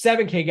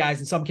 7K guys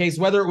in some cases,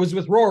 whether it was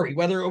with Rory,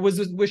 whether it was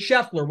with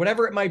Scheffler,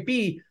 whatever it might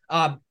be,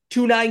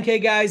 2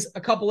 9K guys,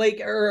 a couple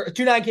 8 or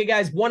 2 9K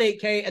guys, 1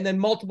 8K, and then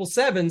multiple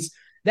 7s.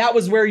 That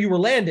was where you were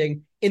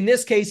landing. In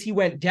this case, he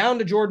went down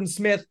to Jordan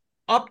Smith,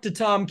 up to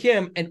Tom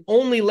Kim, and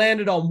only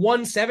landed on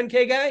 1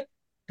 7K guy.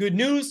 Good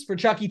news for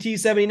Chucky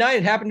T79.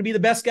 It happened to be the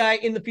best guy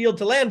in the field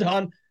to land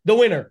on, the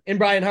winner in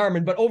Brian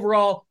Harmon. But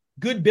overall,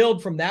 good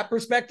build from that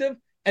perspective.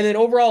 And then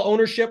overall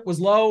ownership was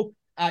low.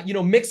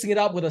 Mixing it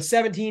up with a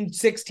 17,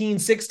 16,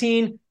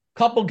 16,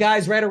 couple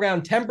guys right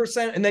around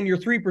 10%, and then your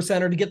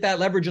 3%er to get that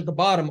leverage at the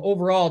bottom.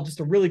 Overall, just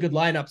a really good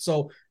lineup.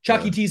 So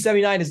Chucky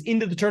T79 is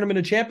into the Tournament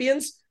of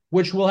Champions,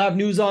 which we'll have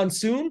news on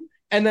soon.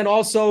 And then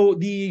also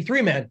the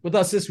 3-man with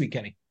us this week,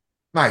 Kenny.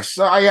 Nice.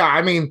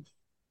 I mean,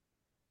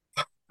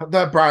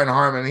 that Brian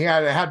Harmon,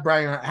 having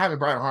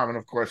Brian Harmon,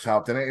 of course,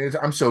 helped. And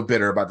I'm so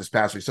bitter about this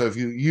past week. So if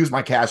you use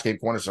my cash game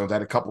cornerstones, I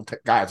had a couple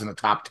guys in the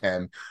top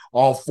 10.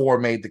 All 4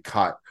 made the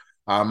cut.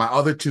 My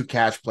other 2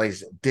 cash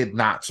plays did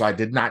not, so I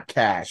did not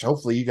cash.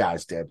 Hopefully you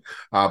guys did,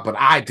 but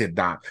I did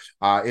not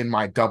in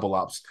my double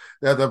ups.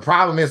 The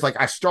problem is, like,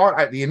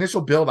 the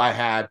initial build I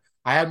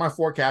had my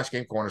 4 cash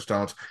game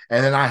cornerstones,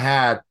 and then I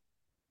had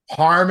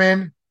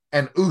Harmon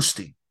and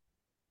Usti.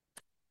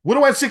 Would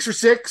have went 6 for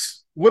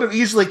 6. Would have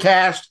easily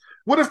cashed.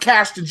 Would have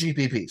cashed in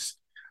GPPs.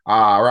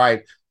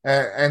 Right,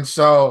 and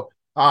so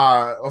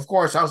of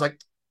course I was like,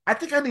 I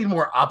think I need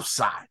more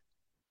upside,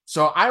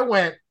 so I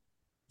went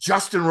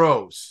Justin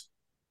Rose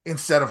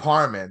instead of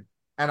Harmon,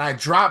 and I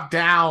dropped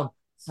down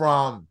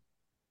from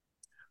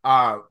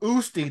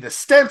Usti to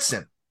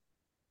Stenson.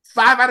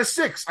 5 out of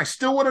 6. I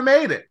still would have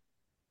made it.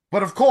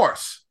 But of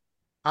course,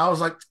 I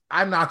was like,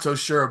 I'm not so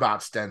sure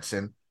about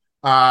Stenson.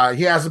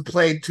 He hasn't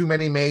played too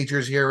many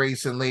majors here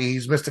recently.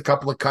 He's missed a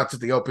couple of cuts at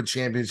the Open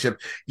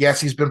Championship.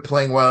 Yes, he's been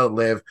playing well at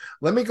Live.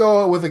 Let me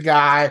go with a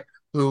guy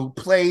who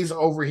plays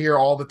over here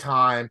all the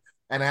time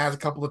and has a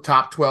couple of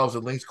top 12s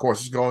at links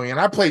courses going in.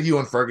 I played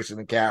Ewan Ferguson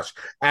in cash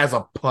as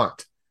a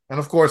punt. And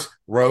of course,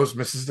 Rose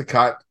misses the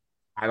cut.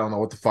 I don't know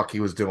what the fuck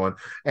he was doing.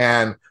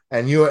 And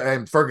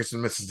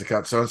Ferguson misses the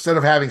cut. So instead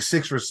of having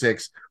 6 for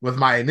 6 with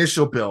my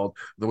initial build,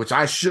 which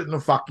I shouldn't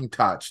have fucking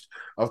touched,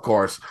 of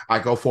course, I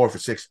go 4 for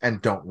 6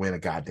 and don't win a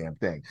goddamn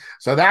thing.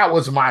 So that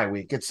was my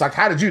week. It sucked.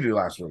 How did you do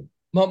last week?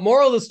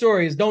 Moral of the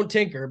story is don't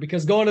tinker,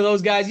 because going to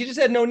those guys, you just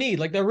had no need.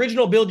 Like, the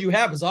original build you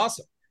have was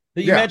awesome.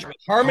 That you mentioned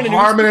Harmon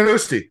and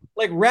Usti.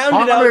 Like,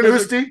 rounded out. Harmon and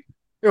Usti.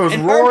 It was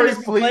Rory,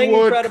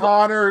 Fleetwood,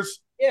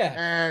 Connors,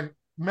 and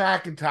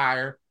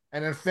McIntyre,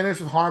 and then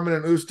finished with Harmon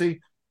and Usti.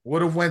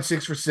 Would have went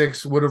 6 for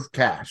 6. Would have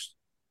cashed.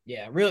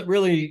 Yeah,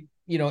 really,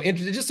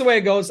 interesting. Just the way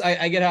it goes.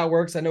 I get how it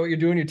works. I know what you're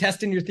doing. You're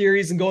testing your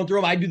theories and going through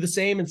them. I do the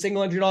same in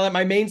single entry and all that.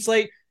 My main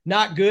slate,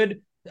 not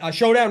good.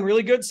 Showdown,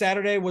 really good.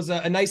 Saturday was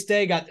a nice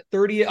day. Got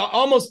 30,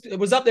 almost. It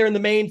was up there in the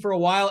main for a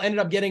while. Ended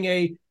up getting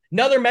a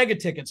another mega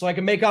ticket so I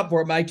can make up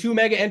for it. My 2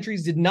 mega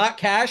entries did not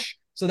cash.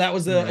 So that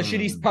was a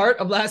shitty part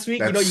of last week.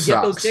 That you sucks.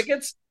 get those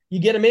tickets, you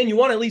get them in. You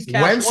want to at least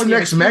cash. When's the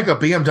next mega?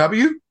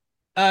 BMW?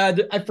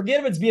 I forget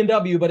if it's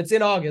BMW, but it's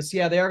in August.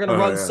 Yeah, they are going to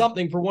run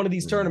something for one of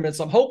these tournaments.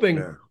 I'm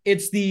hoping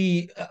it's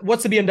the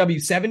what's the BMW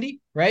 70,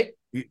 right?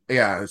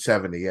 Yeah,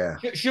 70. Yeah,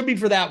 should be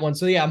for that one.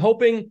 So yeah, I'm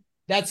hoping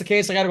that's the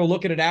case. I got to go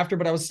look at it after,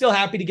 but I was still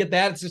happy to get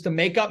that. It's just a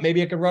makeup.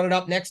 Maybe I could run it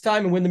up next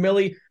time and win the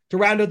millie to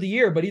round out the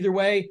year. But either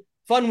way,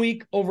 fun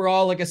week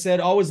overall. Like I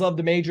said, always love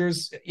the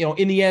majors.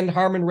 In the end,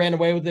 Harman ran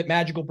away with it.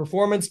 Magical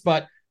performance,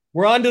 but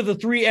we're on to the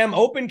 3M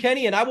Open,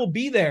 Kenny, and I will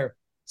be there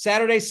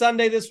Saturday,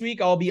 Sunday this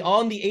week. I'll be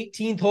on the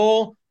 18th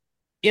hole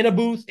in a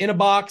booth, in a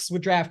box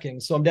with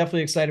DraftKings. So I'm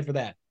definitely excited for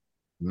that.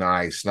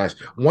 Nice.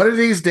 One of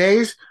these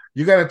days,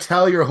 you got to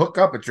tell your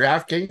hookup at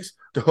DraftKings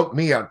to hook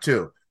me up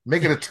too.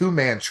 Make it a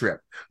 2-man trip.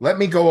 Let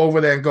me go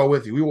over there and go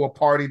with you. We will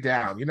party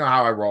down. You know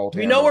how I roll.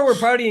 We know where we're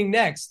partying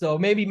next, though.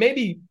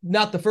 Maybe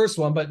not the first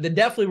one, but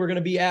definitely we're going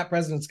to be at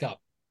President's Cup.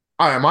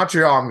 All right,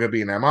 Montreal, I'm going to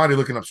be in there. I'm already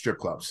looking up strip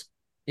clubs.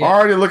 Yeah.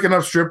 Already looking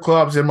up strip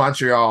clubs in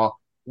Montreal.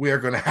 We are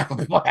going to have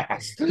a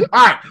blast. All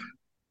right,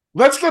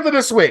 let's get to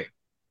this week.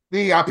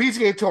 The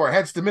PGA Tour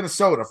heads to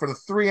Minnesota for the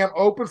 3M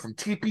Open from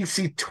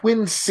TPC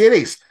Twin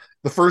Cities.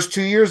 The first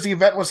 2 years the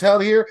event was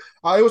held here,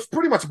 it was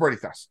pretty much a birdie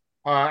fest.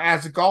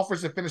 As the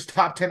golfers that finished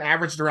top 10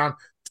 averaged around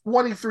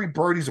 23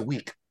 birdies a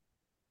week.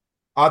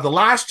 The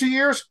last 2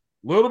 years,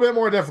 a little bit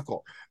more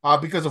difficult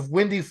because of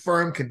windy,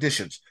 firm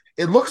conditions.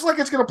 It looks like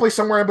it's going to play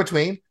somewhere in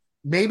between,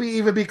 maybe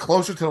even be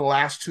closer to the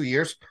last 2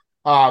 years,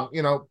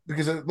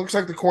 because it looks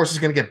like the course is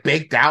going to get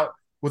baked out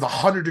with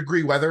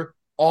 100-degree weather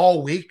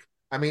all week.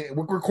 I mean,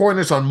 we're recording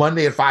this on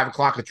Monday at 5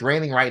 o'clock. It's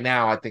raining right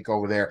now, I think,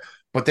 over there.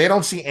 But they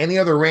don't see any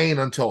other rain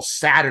until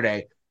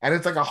Saturday. And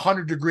it's like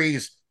 100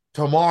 degrees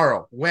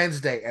tomorrow,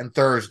 Wednesday, and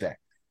Thursday.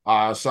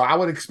 So I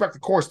would expect the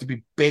course to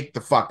be baked the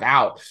fuck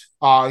out,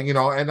 and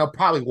they'll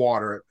probably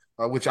water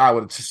it, which I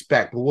would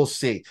suspect, but we'll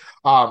see.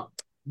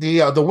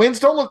 The winds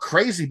don't look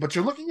crazy, but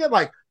you're looking at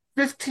like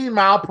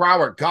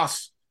 15-mile-per-hour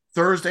gusts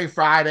Thursday,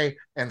 Friday,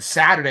 and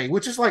Saturday,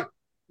 which is like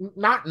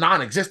not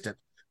non-existent.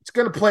 It's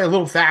going to play a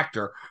little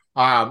factor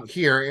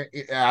here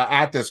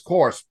at this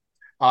course.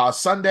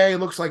 Sunday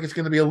looks like it's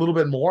going to be a little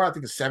bit more. I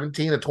think it's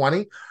 17 to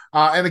 20.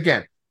 And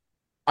again,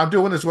 I'm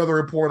doing this weather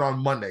report on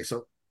Monday,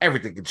 so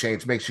everything can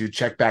change. Make sure you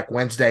check back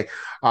Wednesday.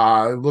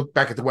 Look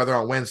back at the weather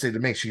on Wednesday to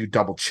make sure you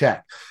double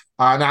check.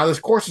 Now, this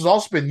course has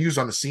also been used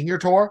on the senior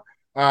tour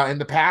in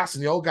the past,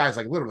 and the old guys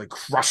literally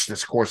crush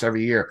this course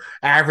every year.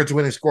 Average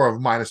winning score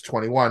of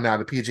 -21. Now,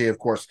 the PGA, of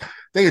course,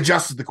 they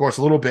adjusted the course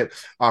a little bit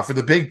for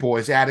the big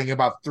boys, adding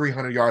about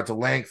 300 yards of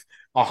length,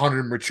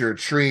 100 mature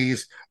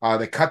trees.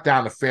 They cut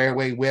down the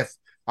fairway width.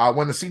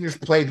 When the seniors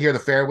played here,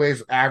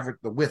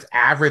 the width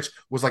average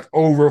was like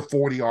over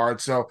 40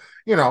 yards. So,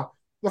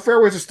 the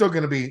fairways are still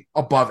going to be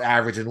above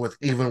average and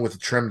even with the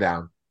trim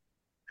down.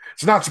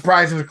 It's not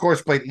surprising the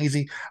course played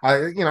easy.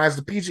 As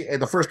the PGA,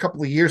 the first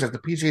couple of years, as the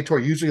PGA Tour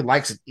usually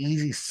likes an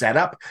easy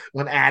setup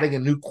when adding a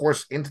new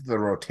course into the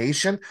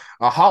rotation.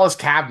 Hollis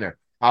Cavner,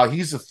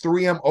 he's a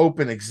 3M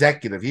Open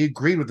executive. He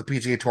agreed with the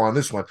PGA Tour on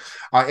this one.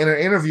 In an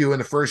interview in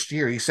the first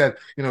year, he said,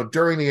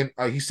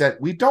 he said,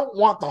 we don't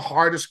want the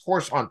hardest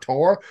course on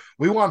tour.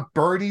 We want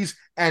birdies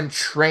and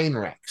train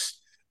wrecks.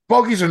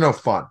 Bogeys are no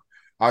fun.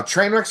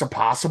 Train wrecks are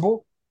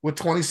possible with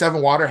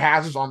 27 water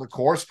hazards on the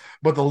course,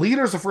 but the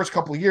leaders the first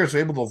couple of years were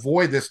able to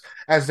avoid this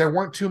as there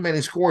weren't too many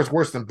scores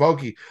worse than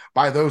bogey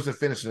by those that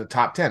finished in the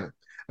top 10.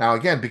 Now,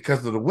 again,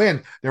 because of the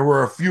wind, there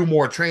were a few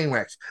more train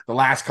wrecks the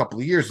last couple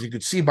of years. You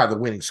could see by the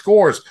winning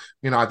scores,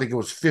 I think it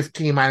was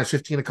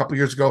 -15 a couple of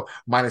years ago,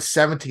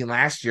 -17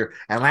 last year.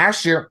 And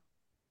last year,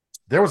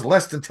 there was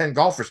less than 10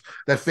 golfers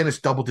that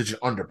finished double-digit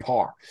under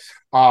par.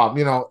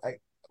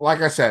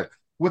 Like I said,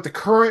 with the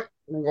current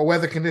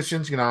weather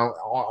conditions,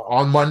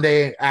 on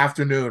Monday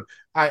afternoon,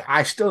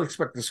 I still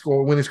expect the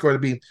winning score to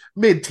be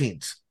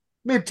mid-teens.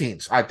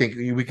 I think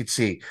we could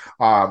see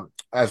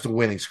as the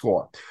winning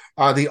score.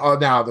 Now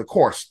the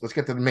course. Let's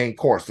get to the main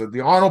course.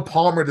 The Arnold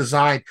Palmer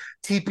designed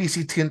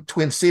TPC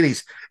Twin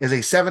Cities is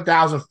a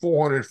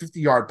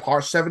 7,450-yard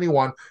par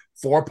 71,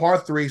 4 par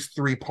 3s,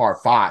 3 par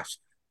 5s.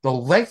 The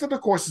length of the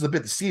course is a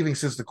bit deceiving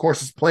since the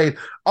course is played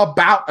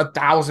about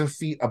 1,000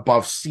 feet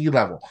above sea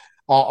level.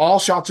 All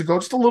shots will go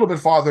just a little bit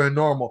farther than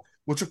normal,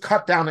 which will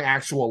cut down the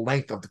actual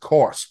length of the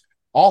course.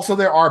 Also,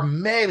 there are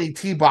many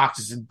tee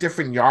boxes in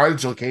different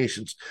yardage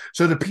locations,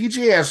 so the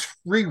PGA has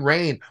free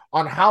reign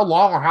on how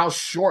long or how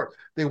short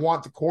they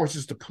want the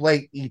courses to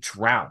play each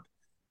round.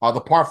 The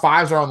par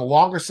 5s are on the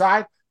longer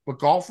side, but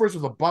golfers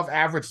with above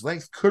average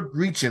length could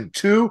reach in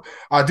 2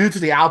 due to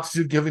the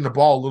altitude giving the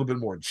ball a little bit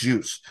more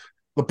juice.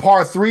 The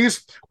par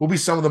 3s will be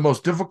some of the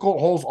most difficult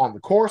holes on the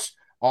course.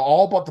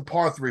 All but the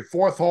par 3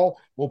 fourth hole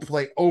will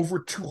play over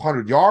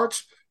 200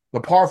 yards.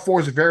 The par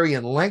 4s vary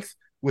in length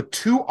with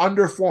 2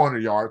 under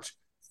 400 yards,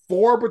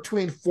 4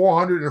 between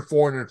 400 and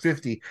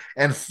 450,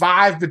 and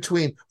 5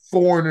 between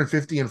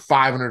 450 and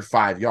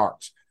 505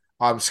 yards.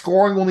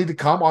 Scoring will need to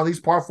come on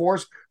these par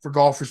 4s for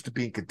golfers to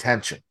be in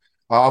contention.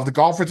 Of the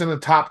golfers in the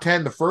top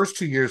 10, the first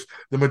 2 years,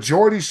 the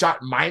majority shot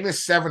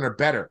 -7 or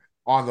better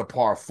on the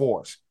par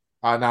fours.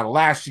 Now, the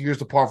last 2 years,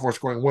 the par four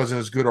scoring wasn't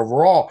as good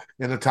overall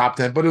in the top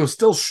 10, but it was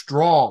still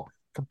strong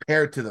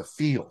compared to the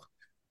field.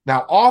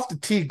 Now, off the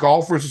tee,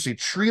 golfers will see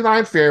tree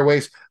line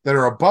fairways that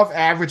are above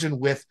average in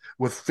width,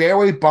 with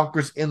fairway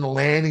bunkers in the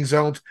landing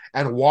zones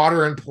and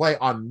water in play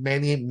on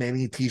many,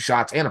 many tee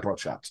shots and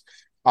approach shots.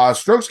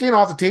 Strokes gained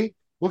off the tee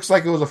looks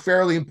like it was a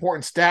fairly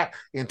important stat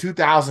in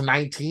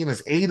 2019,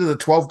 as 8 of the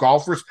 12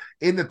 golfers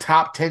in the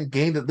top 10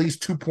 gained at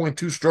least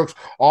 2.2 strokes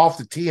off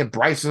the tee, and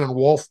Bryson and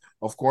Wolf,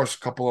 of course, a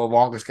couple of the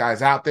longest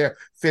guys out there,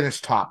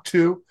 finished top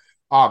 2.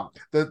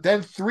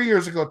 Then 3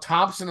 years ago,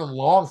 Thompson and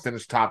Long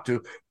finished top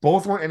 2.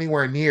 Both weren't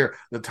anywhere near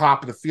the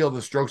top of the field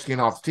in strokes gained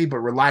off the tee, but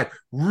relied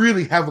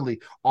really heavily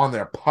on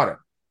their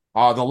putter.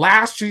 The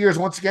last 2 years,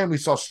 once again, we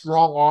saw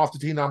strong off the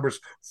tee numbers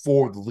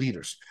for the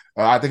leaders.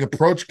 I think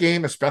approach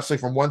game, especially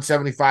from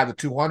 175 to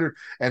 200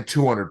 and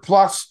 200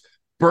 plus,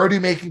 birdie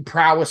making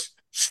prowess,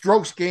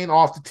 strokes gained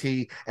off the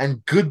tee,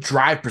 and good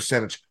drive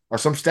percentage are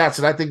some stats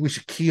that I think we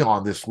should key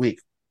on this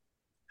week.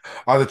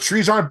 The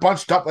trees aren't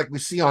bunched up like we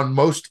see on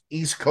most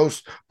East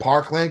Coast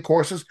parkland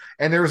courses,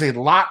 and there is a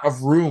lot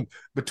of room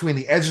between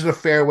the edge of the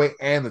fairway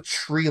and the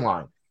tree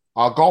line.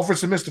 Golfers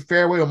who miss the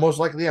fairway will most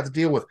likely have to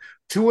deal with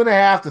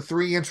 2.5 to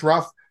 3 inch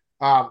rough,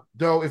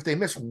 though if they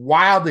miss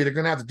wildly, they're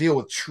going to have to deal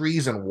with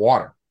trees and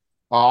water.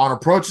 On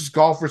approaches,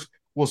 golfers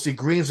will see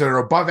greens that are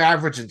above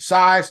average in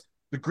size.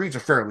 The greens are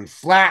fairly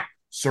flat,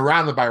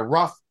 surrounded by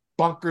rough,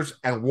 bunkers,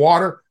 and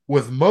water,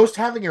 with most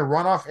having a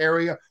runoff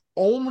area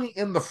only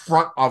in the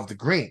front of the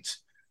greens.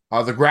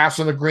 The grass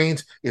on the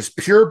greens is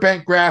pure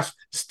bent grass,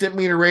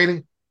 Stimpmeter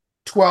rating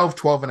 12,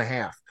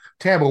 12.5.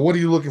 Tambo, what are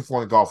you looking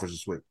for in the golfers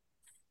this week?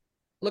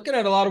 Looking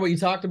at a lot of what you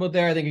talked about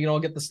there, I think, I'll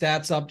get the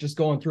stats up, just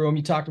going through them.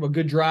 You talked about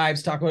good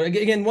drives,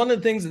 again, one of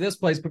the things at this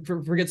place, but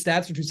forget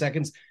stats for 2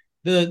 seconds,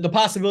 the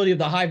possibility of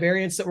the high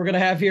variance that we're going to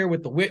have here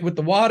with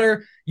the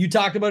water. You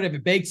talked about it, if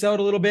it bakes out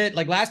a little bit.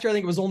 Like last year, I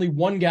think it was only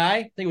one guy.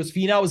 I think it was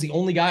Finau was the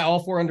only guy, all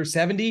 4 under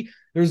 70.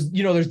 There's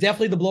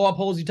definitely the blow up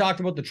holes. You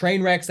talked about the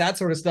train wrecks, that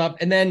sort of stuff.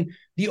 And then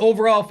the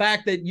overall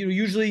fact that,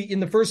 usually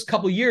in the first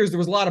couple of years, there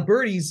was a lot of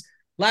birdies.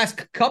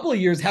 Last couple of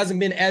years hasn't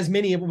been as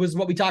many. It was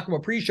what we talked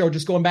about pre-show,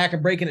 just going back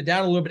and breaking it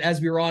down a little bit as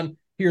we were on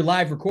here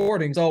live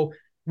recording. So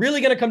really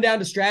going to come down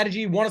to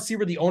strategy. Want to see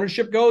where the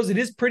ownership goes. It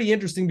is pretty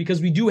interesting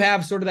because we do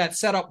have sort of that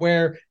setup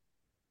where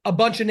a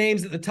bunch of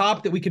names at the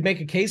top that we could make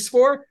a case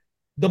for.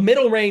 The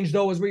middle range,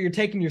 though, is where you're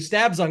taking your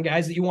stabs on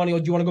guys that you want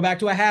to go back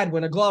to a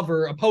Hadwin, a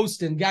Glover, a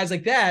Poston, guys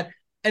like that.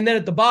 And then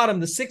at the bottom,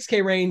 the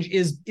 6K range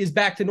is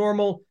back to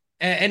normal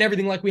and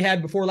everything like we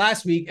had before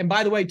last week. And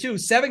by the way, too,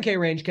 7K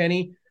range,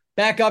 Kenny,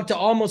 back up to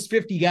almost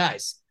 50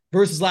 guys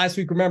versus last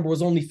week, remember,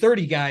 was only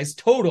 30 guys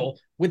total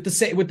with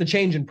the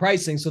change in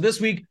pricing. So this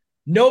week,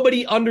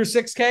 nobody under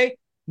 6K,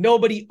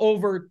 nobody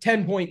over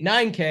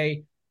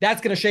 10.9K.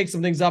 That's going to shake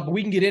some things up, but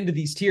we can get into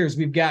these tiers.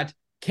 We've got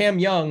Cam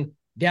Young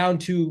down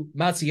to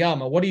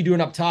Matsuyama. What are you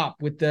doing up top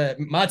with the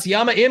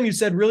Matsuyama? You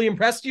said really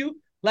impressed you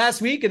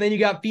last week, and then you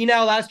got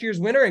Finau, last year's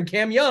winner, and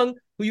Cam Young,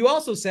 who you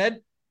also said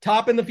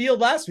top in the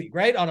field last week,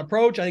 right? On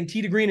approach, I think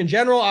tee to green in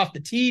general, off the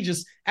tee,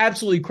 just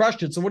absolutely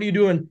crushed it. So what are you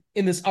doing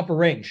in this upper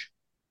range?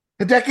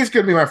 Hideki's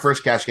going to be my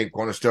first cash game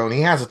cornerstone.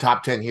 He has a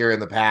top 10 here in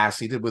the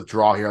past. He did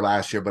withdraw here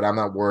last year, but I'm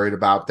not worried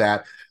about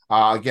that.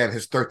 Again,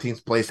 his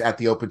 13th place at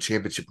the Open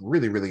Championship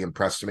really, really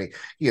impressed me.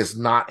 He is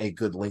not a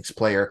good links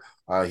player.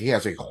 He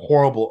has a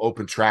horrible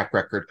Open track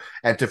record.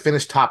 And to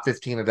finish top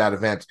 15 at that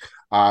event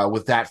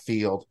with that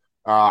field,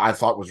 I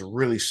thought was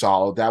really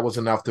solid. That was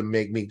enough to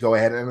make me go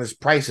ahead. And his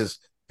price is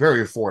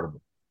very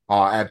affordable.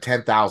 At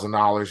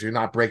 $10,000, you're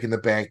not breaking the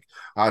bank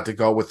to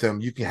go with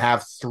him. You can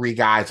have 3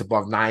 guys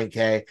above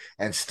 9K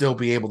and still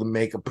be able to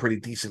make a pretty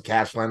decent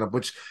cash lineup,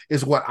 which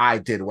is what I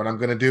did. What I'm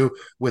going to do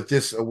with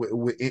this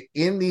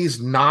in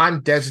these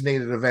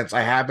non-designated events,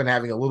 I have been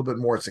having a little bit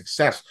more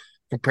success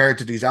compared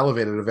to these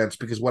elevated events,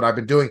 because what I've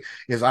been doing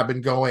is I've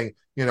been going,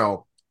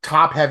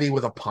 top heavy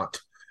with a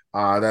punt.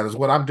 That is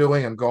what I'm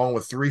doing. I'm going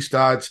with 3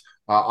 studs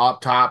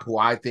up top who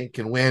I think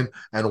can win,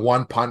 and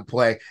 1 punt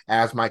play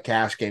as my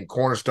cash game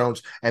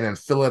cornerstones, and then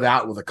fill it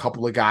out with a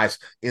couple of guys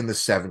in the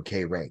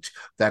 7K range.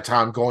 That's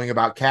how I'm going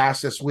about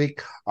cash this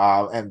week.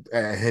 And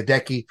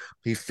Hideki,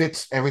 he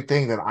fits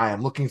everything that I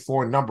am looking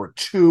for. Number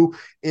 2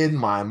 in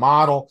my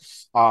model.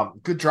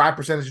 Good drive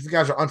percentage. If you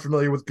guys are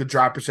unfamiliar with good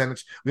drive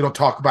percentage, we don't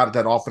talk about it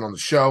that often on the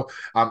show.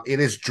 It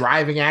is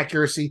driving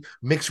accuracy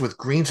mixed with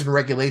greens and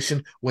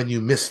regulation when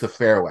you miss the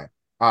fairway.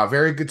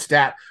 Very good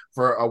stat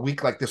for a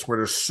week like this where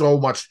there's so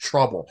much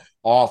trouble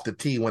off the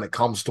tee when it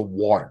comes to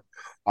water.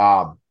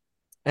 And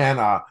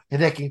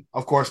Hideki,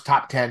 of course,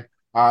 top 10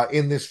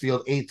 in this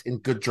field, 8th in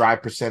good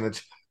drive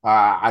percentage.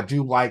 I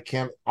do like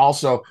him.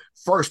 Also,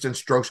 first in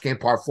strokes gained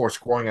par 4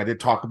 scoring. I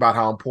did talk about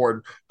how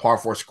important par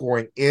 4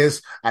 scoring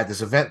is at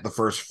this event the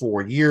first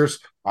 4 years.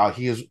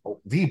 He is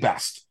the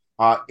best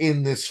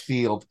in this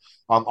field.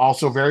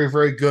 Also very,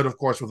 very good, of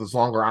course, with his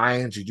longer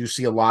irons. You do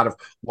see a lot of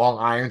long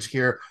irons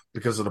here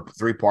because of the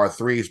 3 par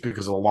 3s,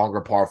 because of the longer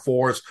par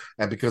 4s,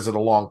 and because of the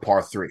long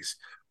par 3s.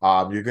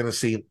 You're going to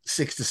see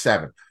 6 to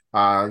 7,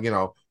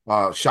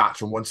 shots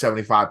from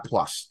 175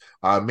 plus,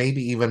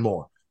 maybe even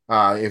more,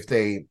 if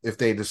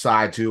they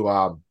decide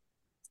to,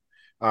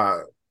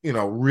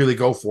 really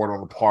go for it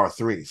on the par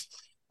threes.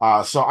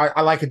 So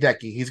I like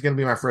Hideki. He's going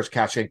to be my first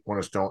cash game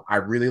cornerstone. I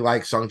really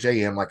like Sung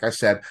J M. Like I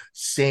said,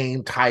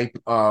 same type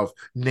of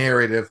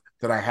narrative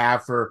that I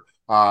have for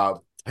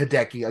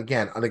Hideki.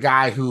 Again, the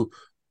guy who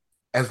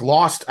has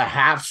lost a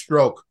half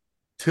stroke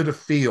to the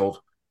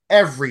field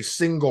every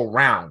single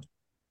round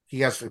he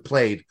has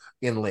played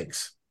in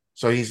links.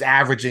 So he's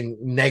averaging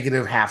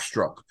negative half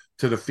stroke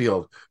to the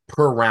field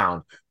per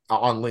round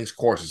on links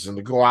courses. And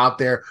to go out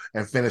there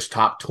and finish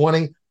top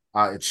 20,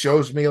 it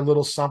shows me a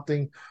little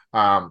something.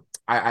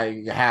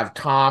 I have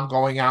Tom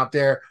going out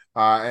there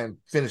and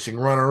finishing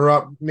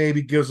runner-up,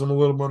 maybe gives him a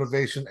little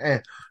motivation.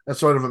 That's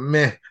sort of a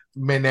meh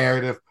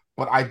narrative.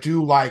 But I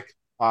do like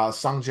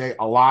Sungjae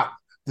a lot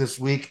this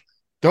week.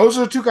 Those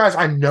are the two guys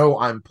I know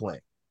I'm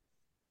playing.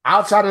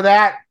 Outside of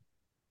that,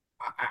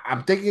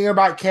 I'm thinking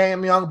about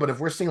Cam Young, but if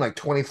we're seeing like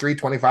 23,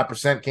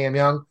 25% Cam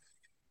Young,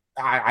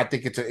 I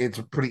think it's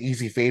a pretty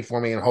easy fade for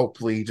me, and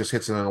hopefully he just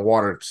hits it in the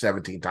water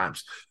 17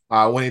 times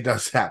when he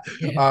does that.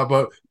 Yeah.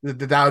 But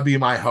that would be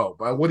my hope.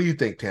 What do you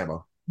think,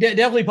 Tambo? Yeah,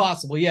 definitely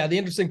possible. Yeah, the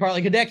interesting part,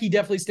 like Hideki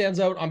definitely stands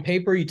out on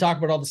paper. You talk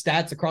about all the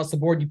stats across the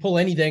board. You pull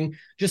anything,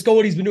 just go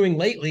what he's been doing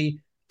lately.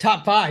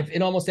 Top 5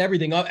 in almost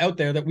everything out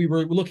there that we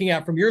were looking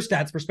at from your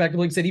stats perspective.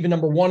 Like I said, even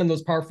number 1 in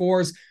those par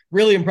 4s.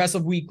 Really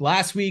impressive week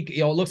last week.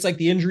 It looks like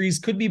the injuries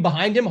could be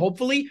behind him,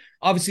 hopefully.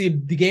 Obviously,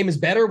 the game is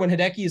better when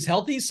Hideki is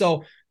healthy,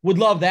 so would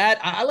love that.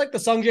 I like the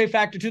Sungjae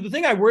factor too. The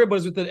thing I worry about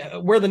is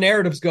with where the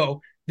narratives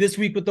go this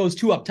week with those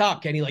two up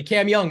top, Kenny. Like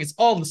Cam Young, it's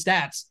all the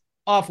stats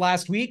off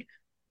last week.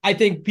 I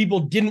think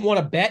people didn't want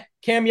to bet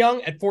Cam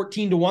Young at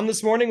 14-1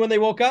 this morning when they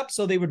woke up,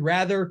 so they would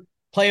rather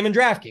play him in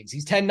DraftKings.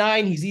 He's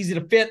 10-9. He's easy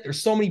to fit.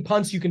 There's so many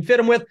punts you can fit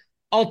him with.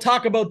 I'll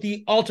talk about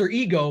the alter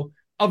ego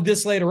of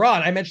this later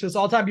on. I mention this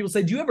all the time. People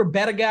say, do you ever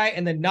bet a guy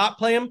and then not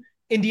play him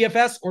in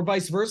DFS or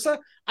vice versa?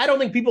 I don't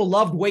think people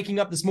loved waking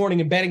up this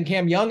morning and betting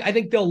Cam Young. I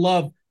think they'll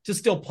love to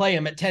still play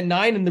him at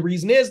 10-9. And the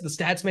reason is the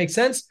stats make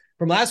sense.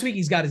 From last week,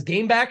 he's got his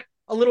game back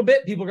a little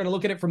bit. People are going to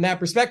look at it from that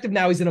perspective.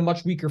 Now he's in a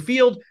much weaker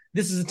field.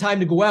 This is a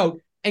time to go out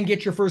and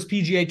get your first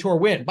PGA Tour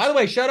win. By the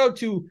way, shout out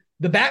to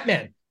the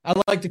Batman, I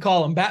like to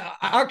call him.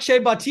 Akshay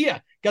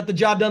Bhatia got the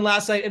job done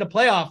last night in a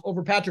playoff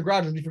over Patrick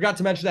Rogers. We forgot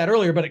to mention that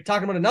earlier, but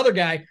talking about another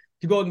guy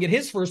to go out and get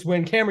his first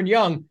win, Cameron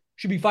Young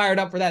should be fired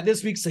up for that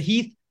this week.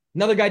 Sahith,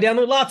 another guy down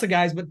there, lots of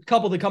guys, but a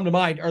couple that come to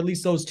mind are at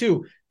least those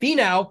two.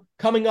 Finau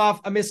coming off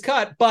a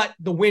miscut, but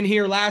the win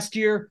here last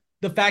year,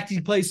 the fact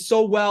he plays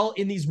so well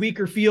in these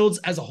weaker fields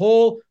as a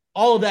whole,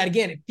 all of that,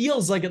 again, it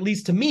feels like, at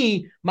least to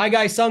me, my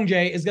guy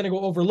Sungjae is going to go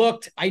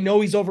overlooked. I know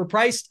he's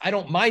overpriced. I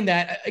don't mind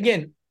that.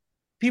 Again,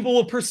 people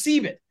will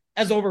perceive it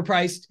as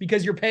overpriced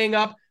because you're paying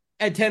up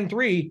at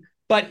 10-3.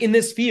 But in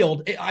this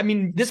field, I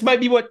mean, this might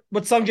be what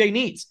Sungjae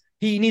needs.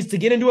 He needs to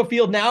get into a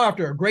field now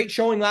after a great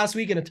showing last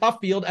week in a tough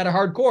field at a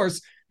hard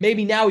course.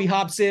 Maybe now he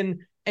hops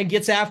in and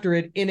gets after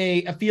it in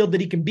a field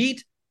that he can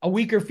beat, a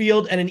weaker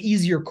field, and an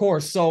easier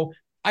course. So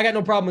I got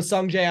no problem with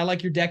Sungjae. I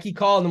like your Decky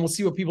call, and then we'll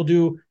see what people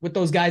do with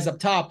those guys up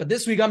top. But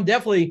this week, I'm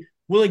definitely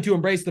willing to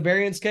embrace the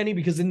variance, Kenny,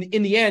 because in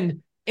the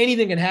end,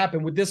 anything can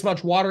happen with this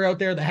much water out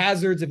there, the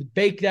hazards, if it's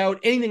baked out,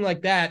 anything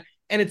like that.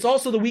 And it's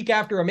also the week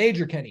after a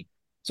major, Kenny.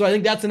 So I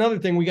think that's another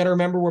thing we got to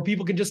remember, where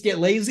people can just get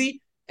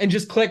lazy and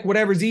just click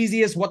whatever's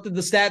easiest. What did the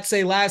stats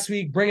say last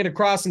week? Bring it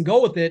across and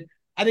go with it.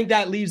 I think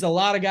that leaves a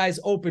lot of guys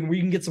open where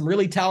you can get some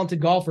really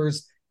talented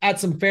golfers at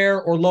some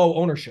fair or low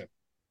ownership.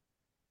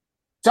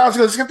 Sounds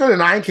good. Let's get to the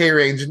 9K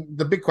range. And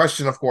the big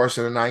question, of course,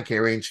 in the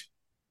 9K range,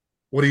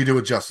 what do you do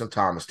with Justin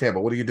Thomas?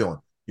 Tambo, what are you doing?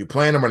 You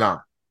playing him or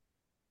not?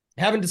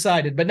 Haven't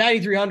decided, but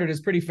 9,300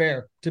 is pretty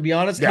fair, to be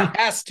honest. Yeah.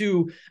 He has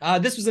to.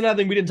 This was another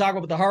thing we didn't talk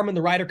about, the Harmon,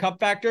 the Ryder Cup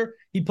factor.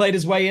 He played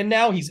his way in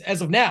now. He's,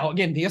 as of now,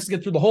 again, he has to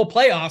get through the whole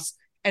playoffs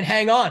and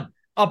hang on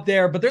up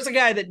there. But there's a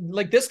guy that,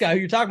 like this guy who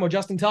you're talking about,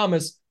 Justin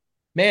Thomas,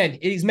 man,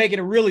 he's making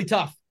it really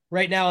tough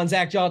right now on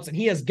Zach Johnson.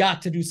 He has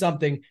got to do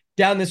something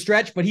down the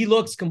stretch, but he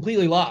looks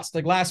completely lost.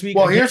 Like last week.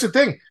 Well, here's the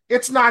thing.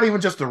 It's not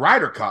even just the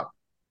Ryder Cup.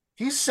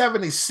 He's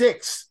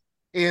 76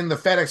 in the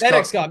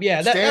FedEx Cup.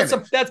 Yeah,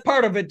 that's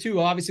part of it too.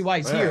 Obviously, why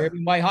he's here. I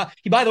mean,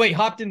 he, by the way,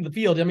 hopped into the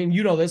field. I mean,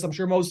 you know this. I'm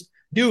sure most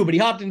do, but he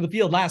hopped into the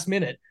field last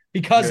minute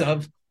because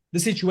of the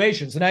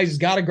situation. So now he's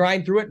just got to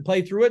grind through it and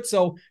play through it.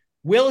 So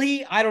will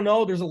he? I don't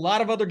know. There's a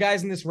lot of other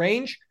guys in this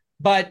range,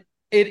 but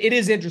it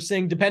is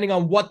interesting depending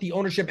on what the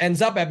ownership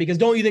ends up at. Because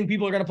don't you think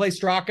people are going to play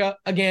Straka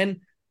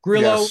again?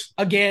 Grillo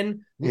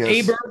again,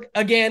 Aberg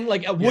again,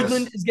 like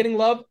Woodland is getting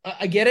love.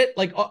 I get it.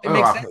 Like it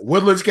makes sense.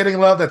 Woodland's getting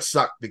love. That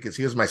sucked because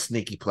he was my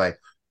sneaky play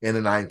in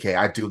the 9K.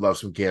 I do love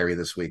some Gary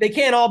this week. They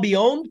can't all be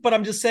owned, but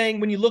I'm just saying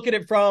when you look at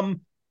it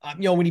from,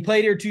 when he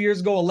played here 2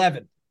 years ago,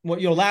 11. Well,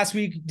 last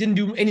week didn't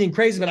do anything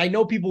crazy, but I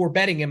know people were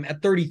betting him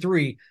at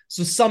 33.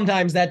 So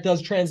sometimes that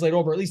does translate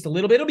over at least a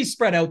little bit. It'll be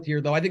spread out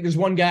here, though. I think there's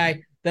one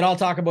guy that I'll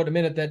talk about in a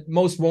minute that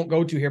most won't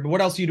go to here. But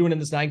what else are you doing in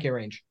this 9K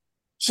range?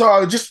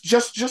 So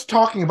just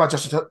talking about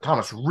Justin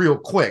Thomas real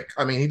quick.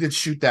 I mean, he did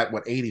shoot that,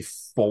 what,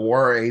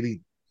 84,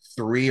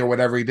 83 or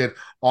whatever he did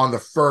on the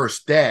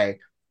first day,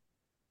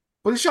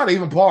 but he shot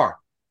even par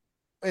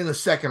in the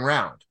second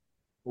round,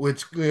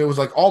 which it was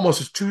like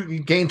almost he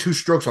gained 2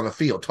 strokes on the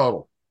field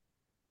total.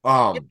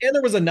 And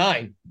there was a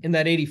 9 in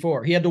that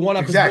 84. He had to one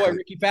up his boy Exactly.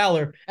 Ricky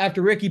Fowler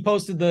after Ricky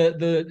posted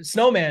the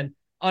snowman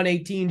on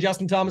 18.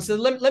 Justin Thomas said,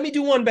 let me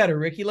do one better,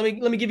 Ricky.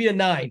 Let me give you a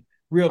 9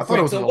 real I thought it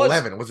quick. was So an it was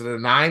 11. Was it a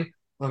 9?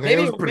 Okay, it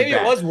maybe was pretty maybe it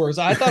bad. was worse.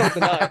 I thought it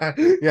was a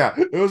 9. Yeah,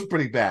 it was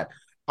pretty bad.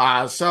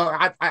 So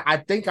I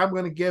think I'm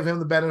going to give him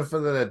the benefit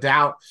of the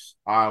doubt.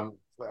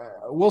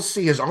 We'll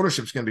see. His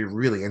ownership is going to be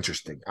really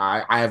interesting.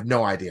 I have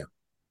no idea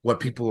what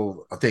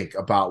people think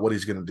about what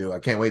he's going to do. I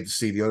can't wait to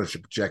see the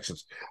ownership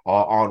projections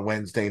on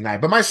Wednesday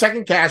night. But my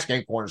second cash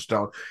game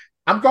cornerstone,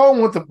 I'm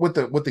going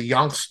with the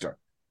youngster.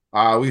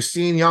 We've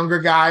seen younger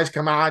guys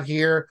come out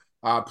here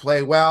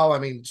play well. I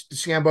mean,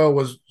 DeChambeau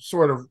was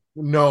sort of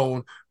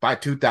known by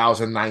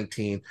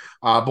 2019,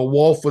 but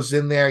Wolf was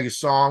in there. You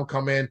saw him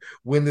come in,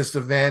 win this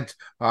event,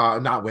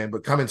 not win,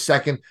 but come in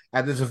second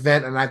at this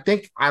event. And I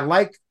think I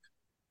like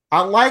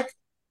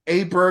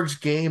Aberg's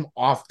game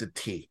off the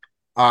tee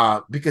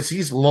because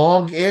he's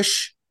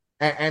long-ish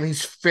and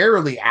he's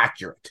fairly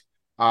accurate.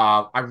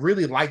 I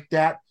really like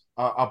that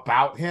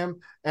about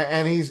him,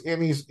 and he's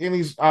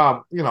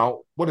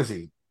what is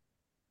he,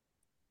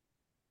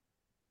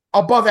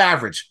 above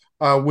average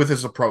with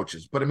his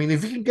approaches. But I mean,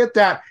 if he can get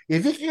that,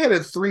 if he can hit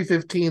it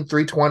 315,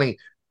 320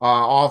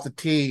 off the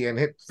tee and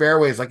hit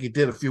fairways like he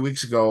did a few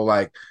weeks ago,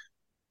 like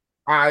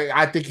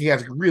I think he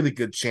has a really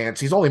good chance.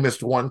 He's only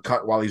missed one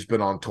cut while he's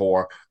been on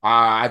tour.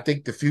 I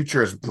think the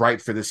future is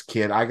bright for this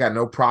kid. I got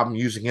no problem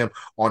using him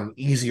on an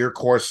easier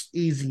course,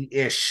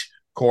 easy-ish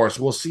course.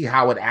 We'll see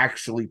how it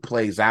actually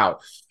plays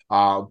out.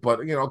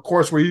 But of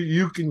course, where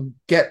you can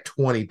get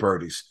 20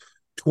 birdies,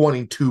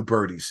 22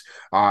 birdies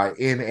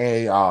in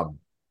a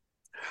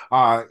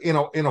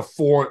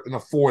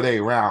 4-day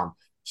round.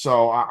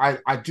 So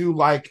I do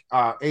like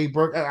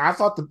Aberg. I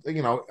thought that,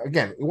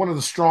 again, one of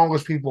the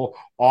strongest people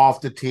off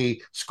the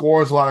tee,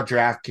 scores a lot of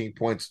DraftKings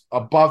points,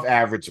 above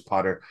average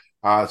putter.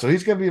 So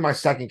he's going to be my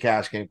second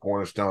cash game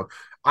cornerstone.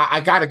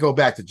 I got to go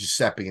back to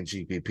Giuseppe and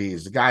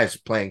GPPs. The guy is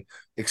playing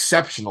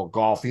exceptional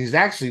golf. He's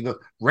actually the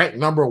ranked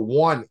number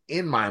 1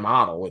 in my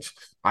model, which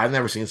I've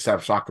never seen Sepp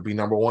Straka be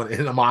number 1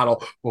 in a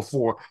model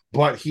before,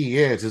 but he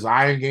is. His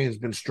iron game's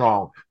been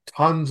strong.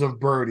 Tons of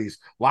birdies,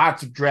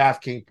 lots of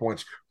DraftKings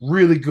points,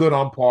 really good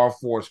on par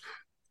fours,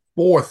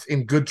 4th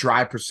in good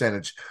drive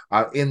percentage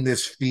in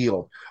this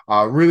field.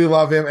 Really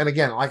love him. And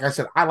again, like I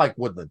said, I like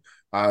Woodland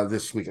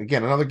this week.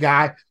 Again, another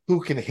guy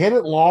who can hit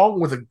it long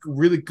with a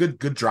really good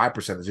drive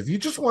percentage. If you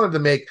just wanted to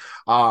make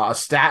a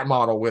stat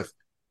model with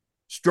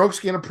strokes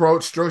gain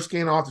approach, strokes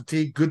gain off the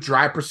tee, good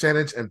drive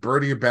percentage, and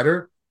birdie or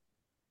better,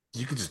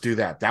 you could just do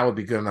that. That would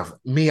be good enough.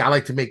 Me, I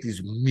like to make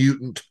these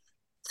mutant,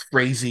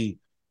 crazy,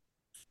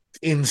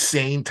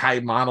 insane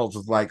type models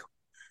with like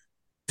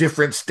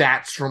different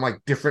stats from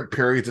like different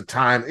periods of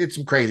time. It's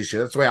some crazy shit.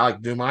 That's the way I like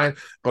to do mine.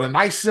 But a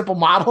nice simple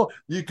model,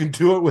 you can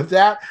do it with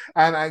that.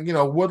 And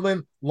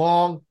Woodland,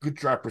 long, good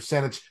drive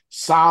percentage,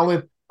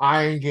 solid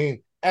iron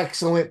game,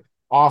 excellent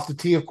off the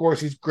tee. Of course,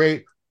 he's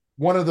great.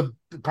 One of the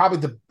probably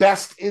the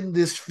best in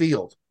this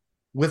field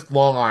with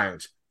long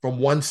irons from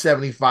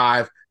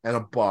 175 and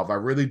above. I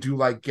really do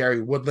like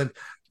Gary Woodland.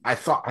 I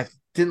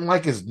didn't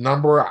like his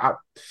number.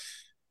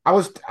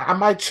 I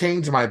might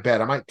change my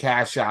bet. I might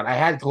cash out. I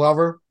had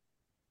Glover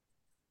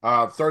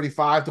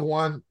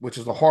 35-1, which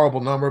is a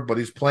horrible number, but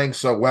he's playing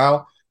so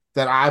well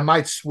that I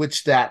might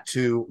switch that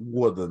to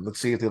Woodland. Let's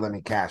see if they let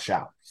me cash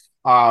out.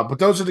 But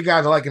those are the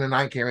guys I like in the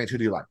 9K range. Who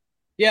do you like?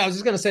 Yeah, I was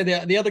just going to say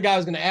the other guy I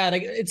was going to add,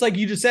 it's like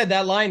you just said,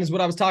 that line is what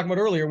I was talking about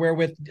earlier, where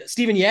with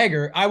Steven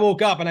Jaeger, I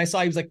woke up and I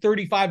saw he was like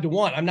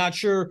 35-1. I'm not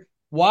sure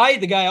why.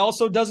 The guy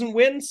also doesn't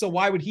win, so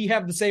why would he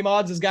have the same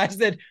odds as guys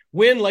that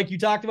win, like you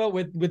talked about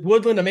with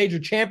Woodland, a major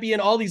champion,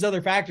 all these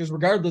other factors,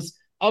 regardless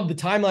of the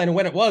timeline and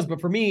when it was. But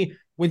for me,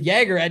 with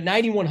Jaeger at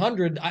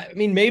 9,100, I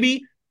mean,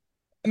 maybe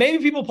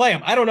people play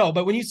him. I don't know.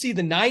 But when you see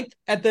the 9th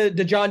at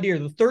the John Deere,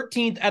 the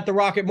 13th at the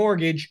Rocket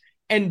Mortgage,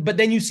 but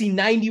then you see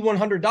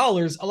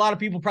 $9,100, a lot of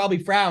people probably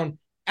frown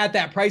at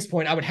that price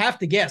point. I would have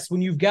to guess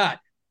when you've got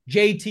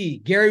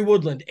JT, Gary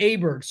Woodland,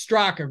 Aberg,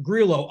 Straka,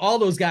 Grillo, all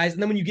those guys.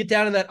 And then when you get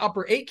down in that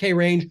upper 8K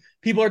range,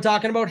 people are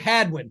talking about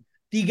Hadwin,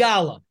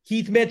 Digala,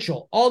 Keith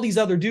Mitchell, all these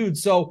other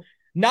dudes. So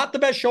not the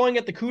best showing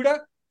at the CUDA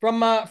from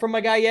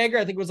my guy Jaeger.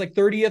 I think it was like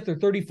 30th or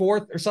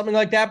 34th or something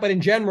like that. But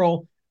in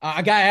general,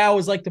 a guy I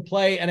always like to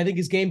play, and I think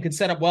his game could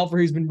set up well for.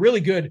 He's been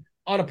really good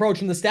on approach,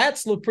 and the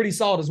stats look pretty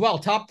solid as well.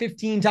 Top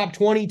 15, top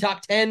 20,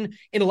 top 10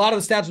 in a lot of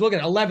the stats. We're looking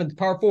at 11th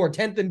par 4,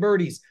 10th in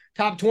birdies,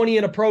 top 20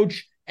 in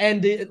approach,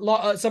 and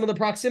some of the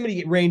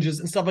proximity ranges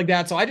and stuff like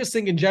that. So I just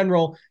think in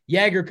general,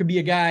 Jaeger could be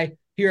a guy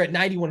here at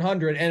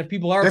 9,100. And if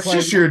people are That's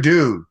playing, just your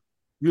dude.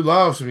 You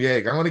love some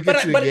Jaeger. I'm going to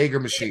get you a Jaeger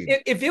machine.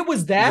 If it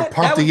was that,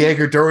 pump the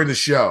Jaeger during the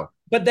show.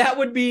 But that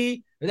would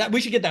be that.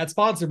 We should get that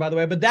sponsor, by the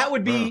way. But that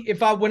would be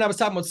when I was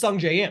talking about Sung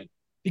Jae Im.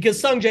 because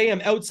Sung J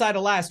M outside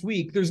of last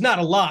week, there's not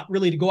a lot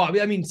really to go off.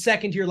 I mean,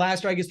 second tier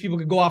last year, I guess people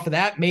could go off of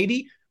that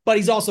maybe, but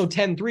he's also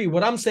 10-3.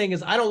 What I'm saying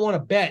is I don't want to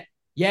bet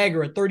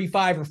Jagger at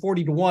 35 or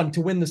 40 to 1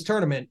 to win this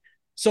tournament.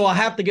 So I'll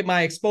have to get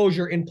my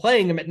exposure in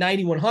playing him at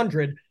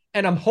 9,100.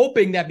 And I'm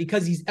hoping that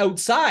because he's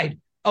outside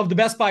of the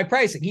Best Buy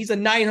pricing, he's a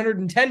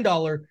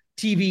 $910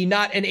 TV,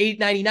 not an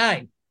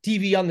 $899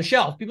 TV on the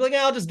shelf. People are like,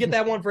 I'll just get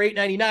that one for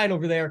 $899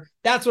 over there.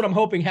 That's what I'm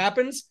hoping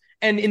happens.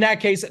 And in that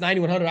case, at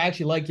 9,100, I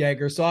actually like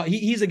Jagger. So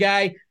he's a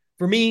guy,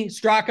 for me,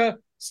 Straka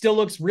still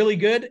looks really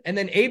good. And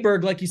then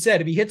Aberg, like you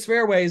said, if he hits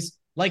fairways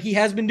like he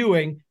has been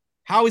doing,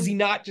 how is he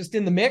not just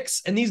in the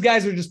mix? And these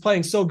guys are just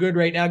playing so good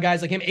right now.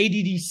 Guys like him,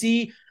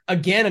 ADDC,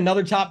 again,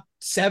 another top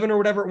 7 or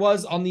whatever it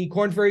was on the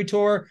Korn Ferry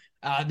Tour.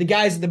 The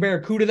guys at the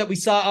Barracuda that we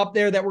saw up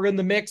there that were in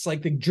the mix,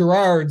 like the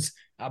Gerards,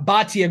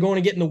 Batia going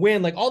to get in the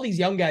win. Like all these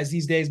young guys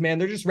these days, man,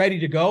 they're just ready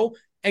to go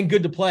and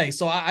good to play.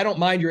 So I don't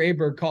mind your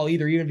Aberg call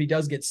either, even if he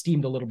does get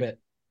steamed a little bit.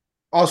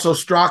 Also,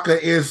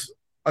 Straka is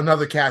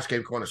another cash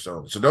game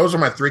cornerstone. So those are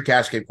my 3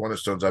 cash game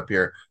cornerstones up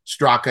here: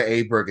 Straka,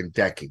 Aberg, and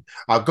Decky.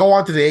 I'll go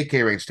on to the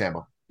 8K range,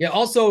 Tambo. Yeah,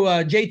 also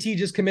JT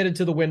just committed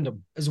to the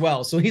Wyndham as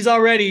well. So he's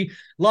already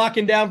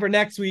locking down for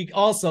next week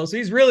also. So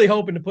he's really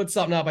hoping to put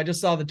something up. I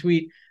just saw the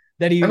tweet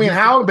that he... I mean,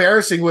 how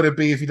embarrassing would it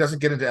be if he doesn't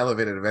get into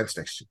elevated events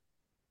next year?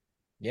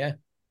 Yeah.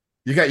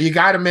 You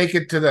got to make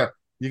it to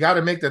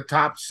the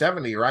top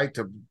 70, right,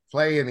 to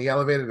play in the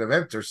elevated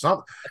events or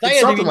something.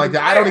 It's something like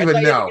that. I don't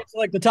even know. Get to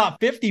like the top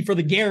 50 for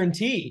the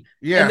guarantee.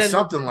 Yeah,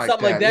 something like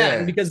that. Yeah.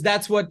 And because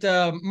that's what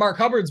Mark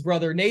Hubbard's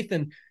brother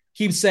Nathan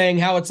keeps saying,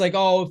 how it's like,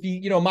 oh, if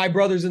he, my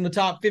brother's in the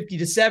top 50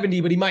 to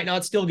 70, but he might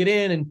not still get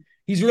in, and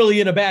he's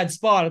really in a bad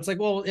spot. It's like,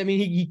 well, I mean,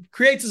 he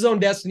creates his own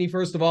destiny,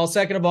 first of all.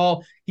 Second of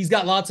all, he's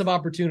got lots of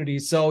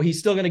opportunities. So he's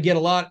still going to get a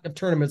lot of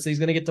tournaments that he's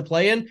going to get to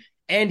play in.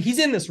 And he's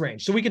in this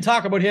range. So we can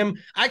talk about him.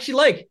 I actually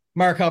like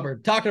Mark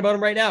Hubbard. Talking about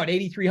him right now at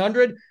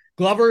 8,300.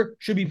 Glover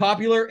should be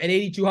popular at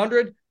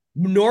 8,200.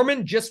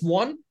 Norman just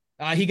won.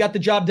 He got the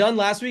job done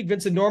last week,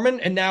 Vincent Norman.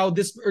 And now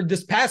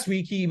this past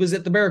week, he was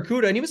at the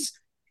Barracuda and he was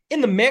in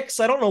the mix.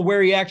 I don't know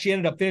where he actually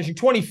ended up finishing,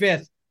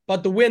 25th.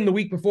 But the win the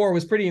week before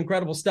was pretty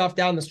incredible stuff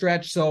down the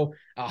stretch. So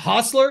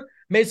Hostler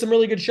made some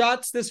really good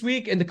shots this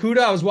week. And the Cuda,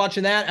 I was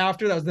watching that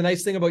after. That was the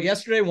nice thing about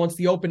yesterday. Once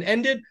the Open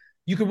ended,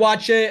 you could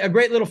watch a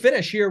great little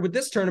finish here with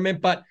this tournament.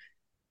 But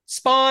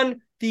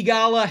Spawn,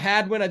 Thigala,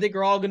 Hadwin, I think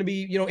are all going to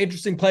be,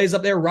 interesting plays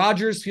up there.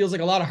 Rogers feels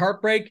like a lot of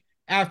heartbreak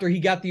after he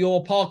got the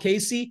old Paul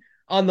Casey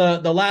on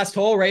the last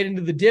hole right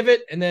into the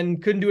divot and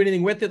then couldn't do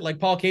anything with it like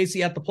Paul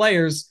Casey at the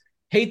Players.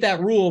 Hate that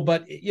rule,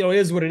 but, it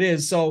is what it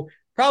is. So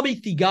probably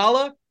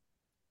Thigala,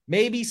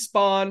 maybe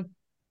Spawn.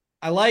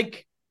 I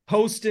like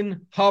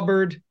Poston,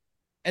 Hubbard,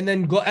 and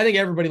then I think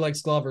everybody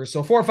likes Glover.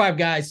 So 4 or 5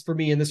 guys for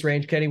me in this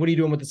range. Kenny, what are you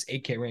doing with this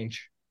 8K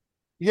range?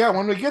 Yeah,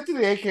 when we get to the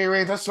 8K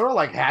range, that's sort of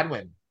like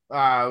Hadwin.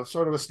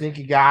 Sort of a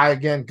sneaky guy.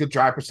 Again, good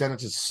drive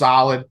percentage is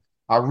solid.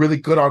 Really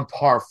good on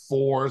par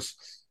 4s.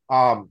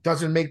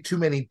 Doesn't make too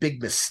many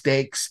big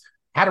mistakes.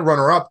 Had a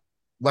runner-up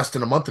less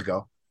than a month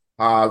ago.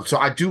 So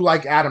I do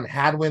like Adam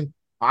Hadwin.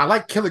 I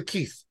like Killer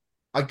Keith.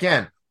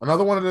 Again,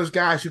 another one of those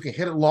guys who can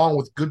hit it long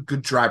with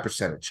good drive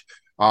percentage.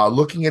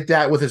 Looking at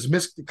that with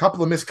his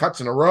couple of missed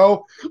cuts in a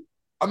row,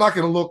 I'm not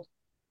going to look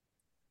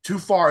too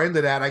far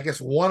into that. I guess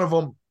one of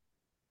them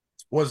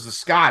was the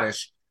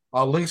Scottish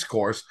links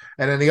course,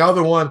 and then the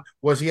other one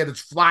was he had to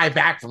fly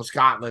back from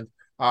Scotland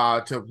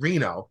to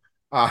Reno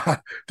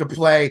to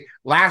play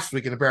last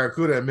week in the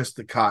Barracuda and missed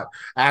the cut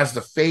as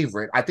the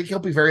favorite. I think he'll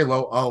be very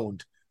low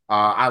owned.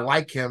 I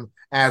like him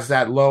as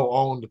that low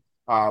owned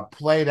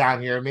play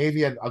down here.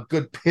 Maybe a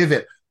good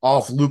pivot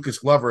off Lucas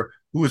Glover,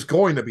 who is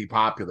going to be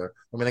popular.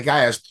 I mean, the guy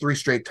has 3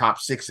 straight top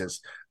 6s.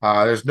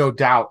 There's no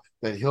doubt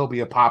that he'll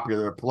be a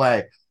popular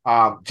play.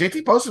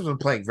 JT Poston's been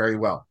playing very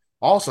well.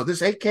 Also,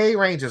 this 8K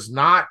range is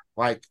not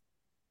like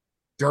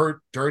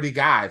dirty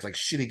guys, like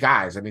shitty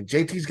guys. I mean,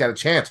 JT's got a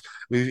chance.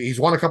 He's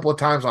won a couple of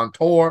times on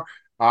tour.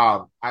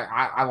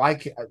 I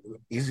like it.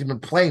 He's been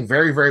playing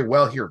very, very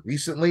well here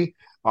recently.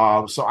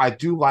 So I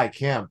do like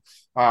him.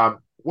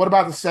 What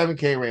about the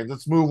 7K range?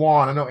 Let's move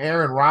on. I know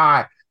Aaron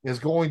Rye is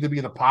going to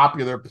be the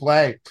popular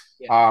play.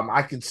 Yeah.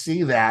 I can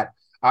see that.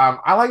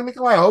 I like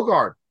Nikolai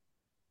Hogard.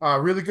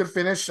 Really good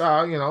finish.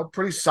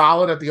 Pretty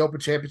solid at the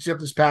Open Championship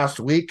this past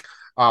week.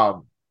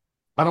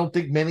 I don't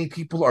think many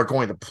people are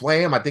going to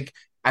play him. I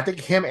think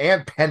him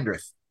and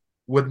Pendrith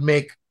would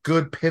make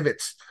good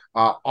pivots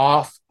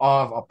off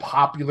of a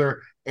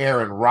popular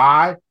Aaron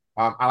Rye.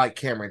 I like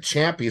Cameron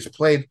Champ. He's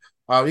played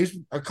he's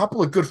a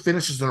couple of good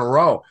finishes in a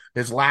row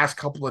his last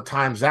couple of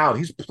times out.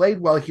 He's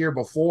played well here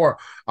before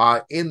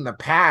in the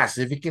past.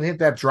 If he can hit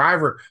that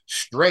driver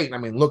straight, I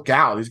mean, look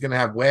out. He's going to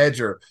have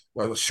wedge or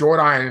short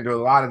iron into a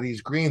lot of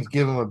these greens,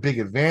 give him a big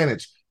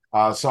advantage.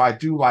 So I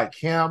do like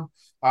him.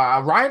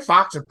 Ryan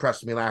Fox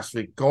impressed me last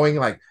week, going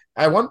like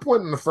at one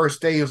point in the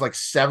first day, he was like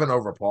 7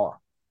 over par.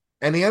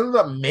 and he ended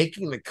up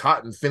making the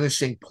cut and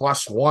finishing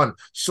 +1,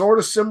 sort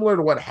of similar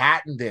to what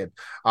Hatton did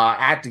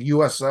at the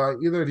U.S.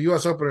 Either the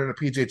U.S. Open or the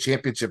PGA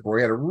Championship, where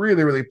he had a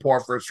really, really poor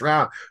first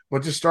round,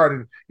 but just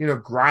started,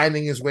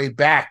 grinding his way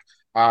back,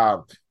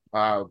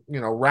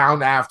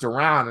 round after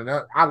round.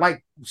 And I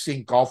like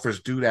seeing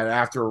golfers do that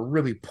after a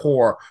really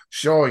poor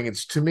showing.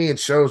 To me, it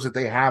shows that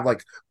they have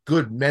like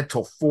good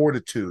mental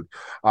fortitude.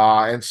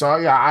 And so,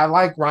 yeah, I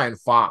like Ryan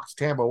Fox.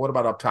 Tambo, what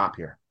about up top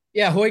here?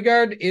 Yeah,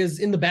 Højgaard is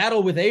in the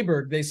battle with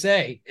Aberg, they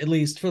say, at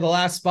least for the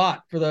last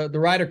spot for the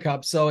Ryder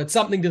Cup. So it's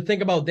something to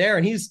think about there.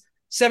 And he's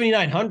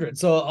 7,900,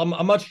 so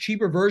a much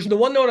cheaper version. The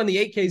one note on the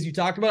 8Ks you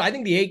talked about, I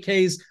think the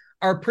 8Ks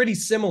are pretty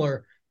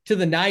similar to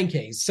the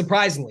 9Ks,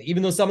 surprisingly,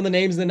 even though some of the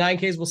names in the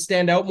 9Ks will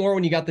stand out more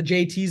when you got the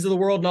JTs of the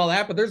world and all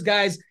that. But there's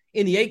guys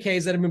in the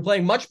 8Ks that have been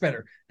playing much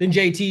better than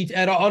JT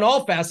on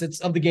all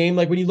facets of the game.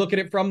 Like when you look at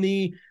it from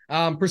the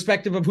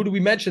perspective of who do we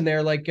mention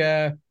there, like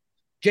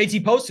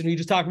JT Poston, who you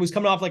just talked about, who's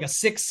coming off like a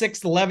 6th,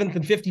 6th, 11th,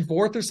 and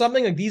 54th or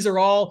something. Like these are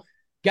all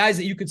guys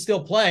that you could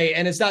still play.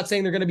 And it's not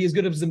saying they're going to be as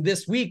good as them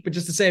this week, but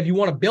just to say, if you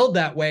want to build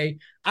that way,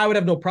 I would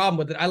have no problem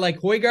with it. I like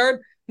Højgaard.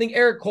 I think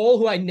Eric Cole,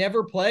 who I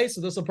never play, so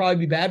this will probably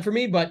be bad for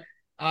me, but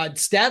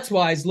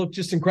stats-wise look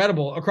just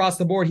incredible across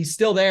the board. He's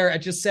still there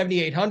at just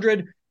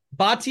 7,800.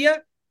 Bhatia,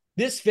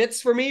 this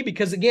fits for me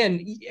because, again,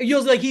 he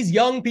feels like he's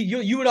young.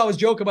 You would always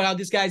joke about how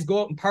this guy's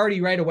go out and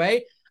party right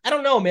away. I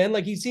don't know, man.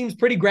 Like, he seems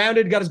pretty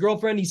grounded, got his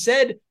girlfriend. He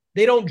said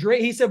they don't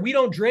drink. He said, we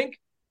don't drink,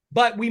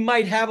 but we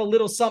might have a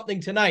little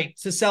something tonight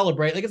to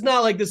celebrate. Like, it's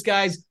not like this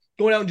guy's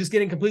going out and just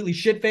getting completely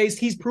shit-faced.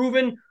 He's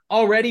proven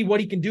already what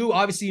he can do.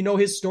 Obviously, you know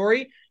his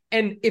story.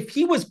 And if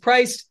he was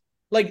priced,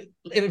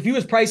 if he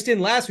was priced in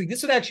last week,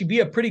 this would actually be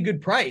a pretty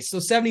good price. So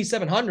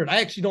 7,700,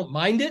 I actually don't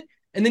mind it.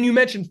 And then you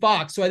mentioned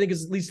Fox, so I think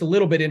it's at least a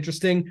little bit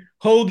interesting.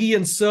 Hoagie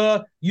and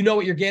Suh, you know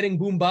what you're getting,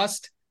 boom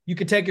bust. You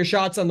could take your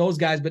shots on those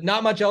guys, but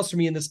not much else for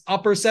me in this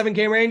upper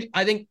 7K range.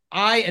 I think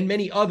I and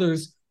many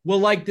others will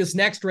like this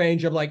next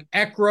range of like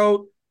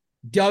Eckroat,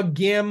 Doug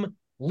Gim,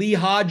 Lee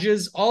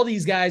Hodges, all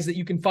these guys that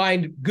you can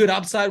find good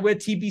upside with.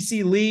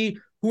 TPC Lee,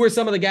 who are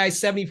some of the guys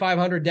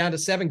 7,500 down to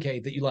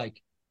 7K that you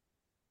like?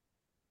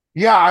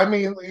 Yeah, I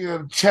mean,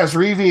 Ches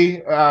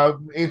Reavie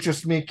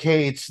interests me.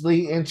 Cates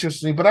Lee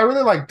interests me, but I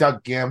really like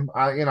Doug Gim.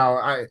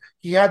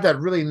 He had that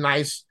really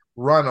nice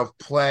run of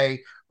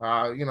play.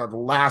 The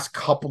last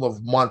couple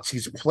of months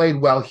he's played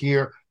well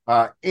here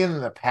in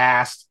the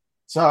past,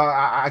 so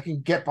I can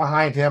get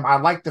behind him. I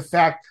like the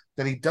fact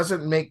that he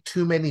doesn't make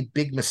too many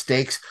big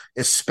mistakes,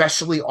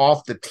 especially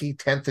off the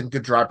T10th in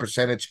good drive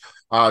percentage,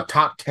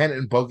 top 10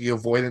 in bogey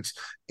avoidance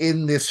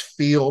in this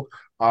field.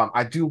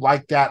 I do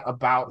like that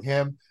about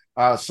him.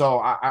 So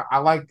I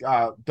like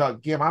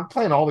Doug Gim. I'm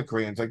playing all the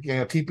Koreans, like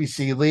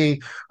TPC Lee.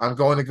 I'm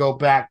going to go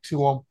back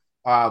to him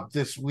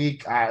this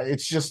week.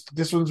 It's just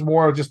this one's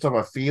more just of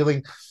a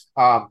feeling.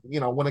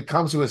 When it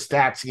comes to his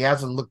stats, he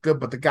hasn't looked good,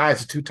 but the guy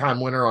is a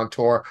 2-time winner on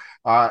tour,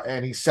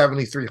 and he's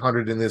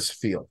 7,300 in this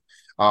field.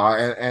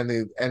 And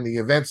the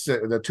events,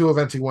 the 2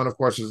 events he won, of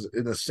course, is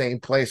in the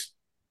same place.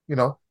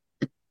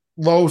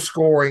 Low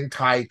scoring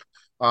type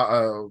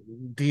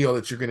deal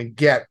that you're going to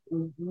get.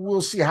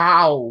 We'll see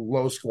how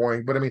low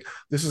scoring, but I mean,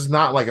 this is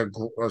not like a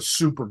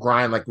super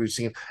grind like we've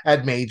seen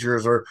at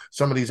majors or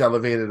some of these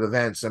elevated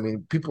events. I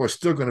mean, people are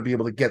still going to be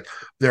able to get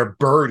their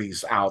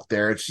birdies out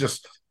there. It's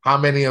just how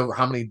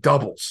many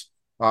doubles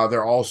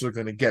they're also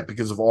going to get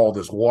because of all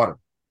this water.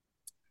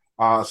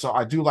 So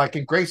I do like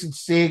him. Grayson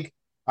Sig,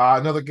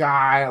 another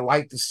guy. I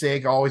like the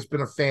Sig. Always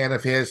been a fan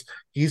of his.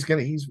 He's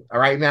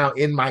right now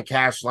in my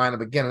cash lineup.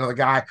 Again, another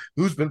guy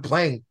who's been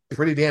playing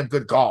pretty damn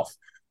good golf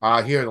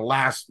here the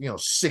last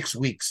 6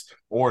 weeks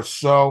or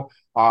so.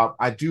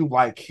 I do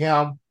like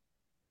him.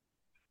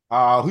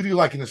 Who do you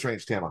like in this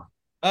range, Tama?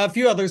 A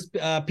few others.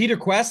 Peter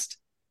Quest.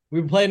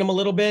 We've been playing him a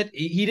little bit.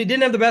 He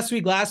didn't have the best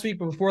week last week,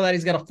 but before that,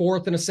 he's got a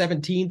 4th and a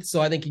 17th. So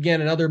I think,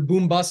 again, another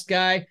boom bust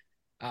guy.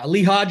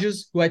 Lee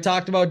Hodges, who I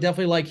talked about,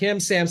 definitely like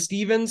him. Sam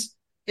Stevens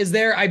is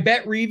there. I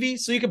bet Reavie,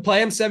 so you can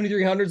play him.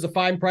 7,300 is a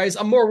fine price.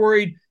 I'm more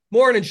worried,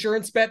 more an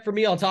insurance bet for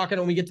me. I'll talk it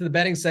when we get to the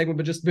betting segment,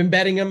 but just been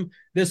betting him.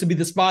 This would be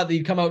the spot that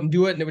you'd come out and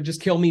do it, and it would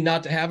just kill me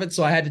not to have it.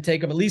 So I had to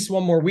take him at least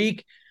one more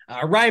week.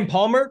 Ryan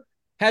Palmer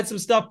had some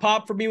stuff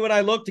pop for me when I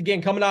looked.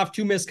 Again, coming off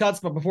 2 missed cuts,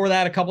 but before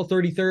that, a couple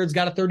 33rds,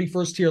 got a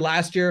 31st here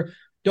last year.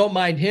 Don't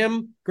mind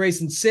him.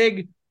 Grayson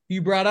Sig,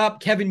 you brought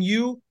up. Kevin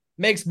Yu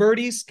makes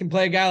birdies, can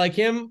play a guy like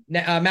him.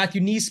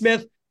 Matthew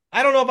Neesmith,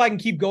 I don't know if I can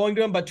keep going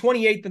to him, but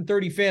 28th and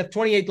 35th.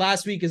 28th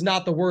last week is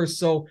not the worst,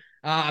 so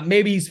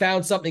maybe he's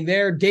found something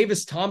there.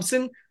 Davis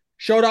Thompson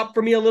showed up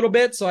for me a little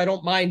bit, so I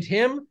don't mind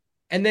him.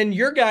 And then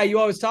your guy you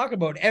always talk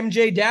about,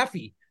 MJ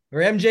Daffy,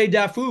 or MJ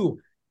Dafu,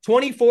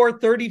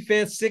 24th,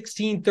 35th,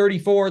 16th,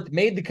 34th,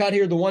 made the cut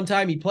here the one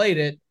time he played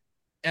it.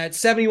 At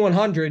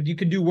 7,100, you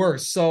could do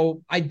worse.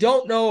 So I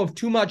don't know of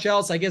too much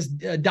else. I guess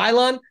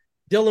Dylan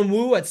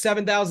Wu at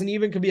 7,000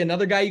 even could be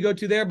another guy you go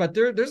to there, but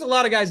there's a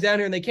lot of guys down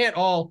here and they can't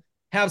all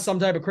have some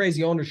type of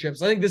crazy ownership.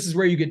 So I think this is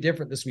where you get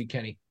different this week,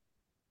 Kenny.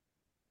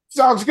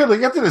 Sounds good. They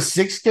get to the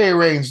 6K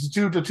range.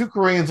 The two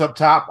Koreans up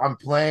top, I'm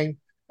playing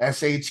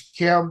SH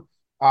Kim.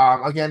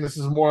 Again, this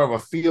is more of a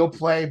field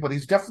play, but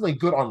he's definitely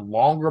good on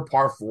longer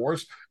par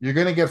fours. You're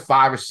going to get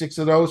 5 or 6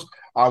 of those,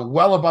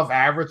 well above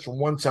average from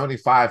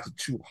 175 to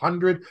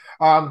 200.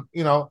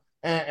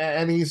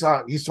 And he's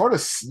sort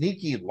of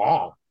sneaky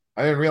long.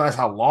 I didn't realize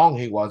how long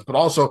he was, but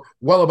also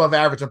well above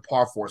average in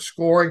par four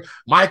scoring.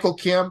 Michael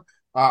Kim,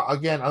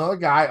 again, another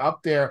guy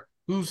up there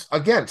who's,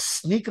 again,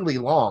 sneakily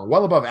long,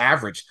 well above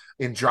average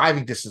in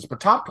driving distance, but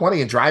top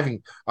 20 in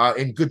driving,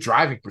 in good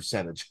driving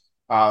percentage.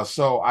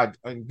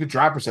 Good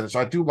drive percentage. So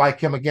I do like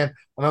him. Again,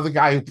 another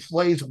guy who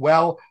plays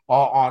well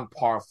on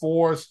par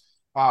fours,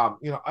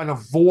 and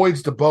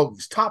avoids the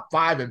bogeys. Top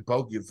 5 in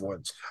bogey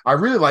avoidance. I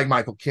really like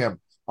Michael Kim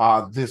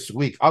this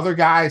week. Other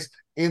guys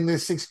in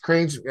this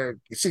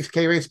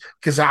 6K race,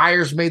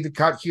 Kazires made the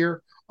cut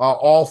here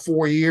all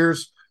 4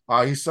 years.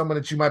 He's someone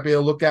that you might be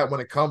able to look at when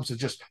it comes to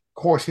just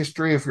course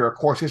history. If you're a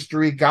course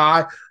history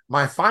guy,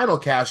 my final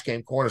cash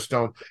game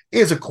cornerstone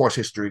is a course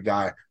history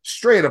guy,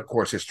 straight up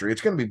course history.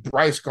 It's going to be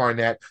Bryce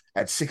Garnett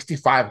at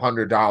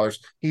 $6,500.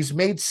 He's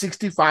made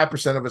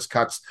 65% of his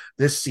cuts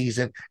this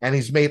season, and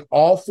he's made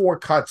all 4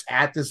 cuts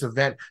at this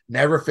event,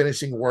 never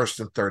finishing worse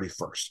than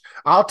 31st.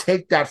 I'll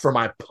take that for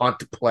my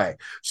punt play.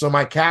 So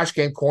my cash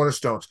game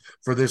cornerstones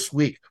for this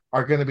week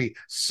are going to be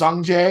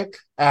Sungjae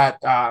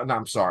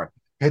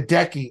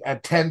Hideki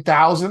at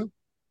 10,000.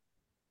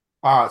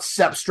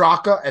 Sepp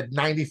Straka at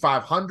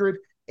 9,500,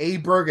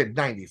 Aberg at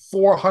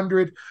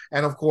 9,400,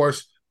 and of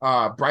course,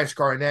 Bryce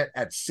Garnett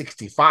at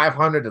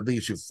 6,500. That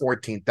leaves you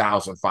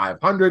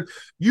 14,500.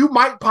 You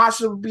might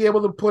possibly be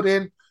able to put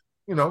in,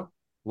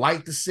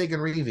 light the Sig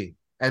and Reeve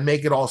and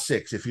make it all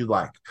 6 if you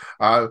like.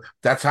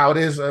 That's how it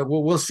is.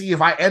 We'll see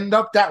if I end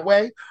up that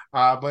way,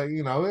 but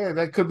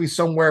that could be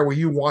somewhere where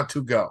you want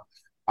to go.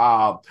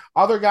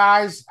 Other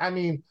guys,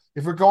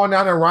 if we're going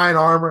down to Ryan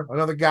Armour,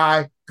 another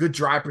guy, good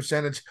drive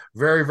percentage,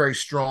 very, very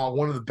strong,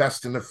 one of the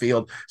best in the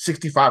field,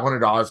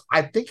 $6,500.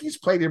 I think he's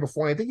played here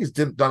before, and I think he's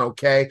done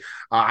okay.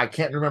 I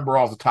can't remember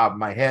off the top of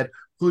my head.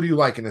 Who do you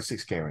like in the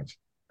 6K range?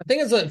 I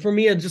think for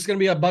me, it's just going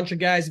to be a bunch of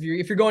guys.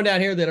 If you're going down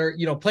here that are,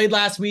 played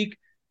last week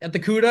at the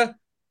CUDA,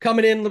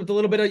 coming in with a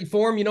little bit of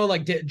form,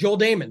 like Joel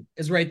Damon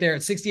is right there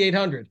at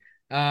 6,800.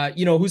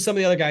 Who's some of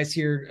the other guys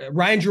here?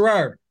 Ryan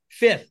Gerard,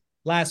 5th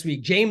last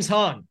week. James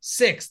Hahn,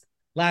 6th.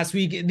 Last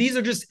week. These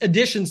are just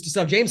additions to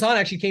stuff. James Hahn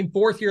actually came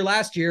 4th here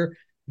last year,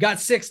 got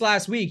 6th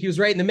last week. He was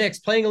right in the mix,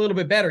 playing a little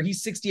bit better.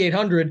 He's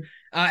 6,800.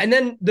 And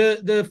then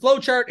the flow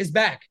chart is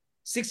back.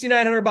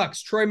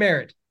 $6,900. Troy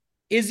Merritt.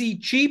 Is he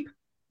cheap?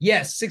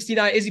 Yes.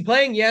 69. Is he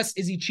playing? Yes.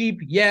 Is he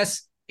cheap?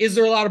 Yes. Is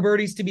there a lot of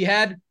birdies to be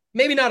had?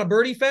 Maybe not a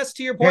birdie fest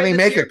to your point. Can he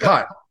make a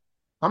cut?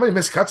 How many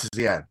missed cuts has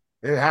he had?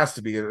 It has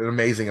to be an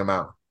amazing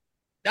amount.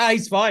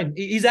 He's fine.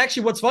 He's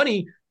actually, what's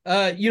funny,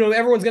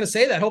 everyone's going to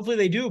say that. Hopefully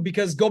they do,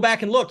 because go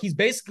back and look. He's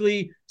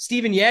basically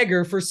Steven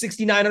Yeager for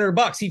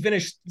 $6,900. He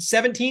finished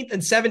 17th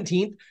and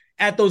 17th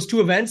at those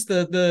 2 events,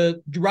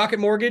 the Rocket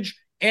Mortgage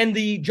and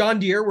the John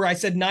Deere, where I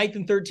said 9th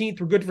and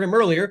 13th were good for him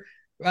earlier.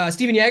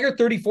 Steven Yeager,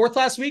 34th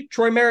last week.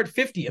 Troy Merritt,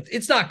 50th.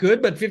 It's not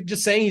good, but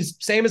just saying he's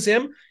same as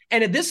him.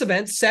 And at this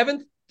event,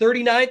 7th,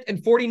 39th,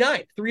 and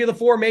 49th. 3 of the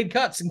 4 made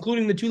cuts,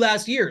 including the 2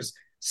 last years.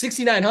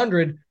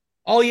 6,900.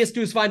 All he has to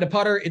do is find a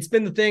putter. It's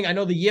been the thing. I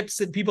know the yips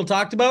that people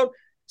talked about.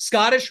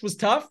 Scottish was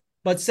tough,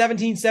 but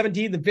 17th,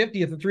 17th, and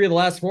 50th, the 3 of the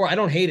last 4. I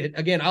don't hate it.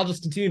 Again, I'll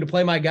just continue to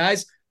play my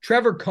guys.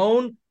 Trevor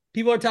Cohn,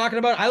 people are talking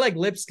about. I like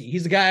Lipsky.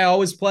 He's the guy I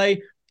always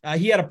play.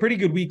 He had a pretty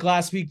good week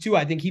last week, too.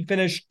 I think he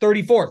finished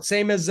 34th,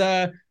 same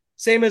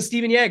as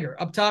Steven Yeager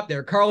up top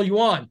there. Carl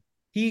Yuan,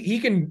 he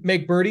can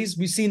make birdies.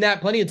 We've seen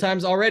that plenty of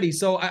times already.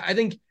 So I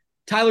think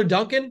Tyler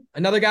Duncan,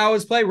 another guy I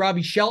always play.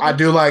 Robbie Shelton. I'll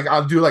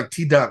do like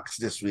T Dunks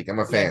this week. I'm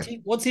a fan.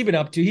 What's he been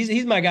up to?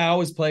 He's my guy I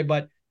always play,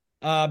 but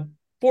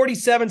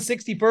 47,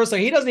 61st.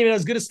 Like, he doesn't even have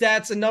as good of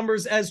stats and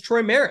numbers as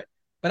Troy Merritt.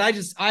 But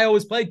I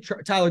always play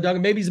Tyler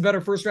Duncan. Maybe he's a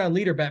better first-round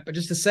leader bet, but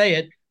just to say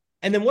it.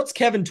 And then what's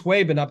Kevin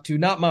Tway been up to?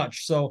 Not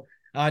much. So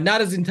not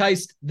as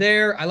enticed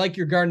there. I like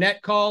your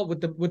Garnett call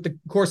with the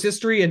course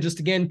history, and just,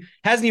 again,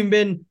 hasn't even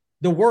been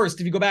the worst.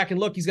 If you go back and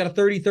look, he's got a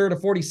 33rd, a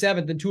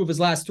 47th, and 2 of his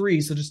last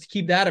 3. So just to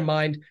keep that in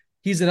mind,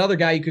 he's another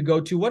guy you could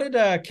go to. What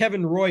did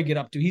Kevin Roy get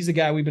up to? He's a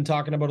guy we've been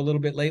talking about a little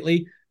bit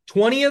lately.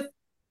 20th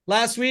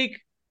last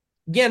week.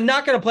 Again,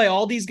 not going to play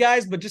all these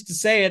guys, but just to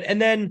say it.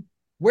 And then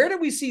where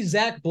did we see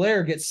Zach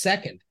Blair get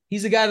 2nd?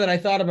 He's a guy that I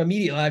thought of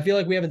immediately. I feel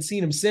like we haven't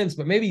seen him since,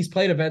 but maybe he's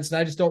played events and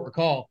I just don't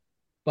recall.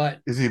 But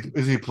is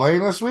he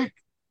playing this week?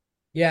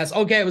 Yes.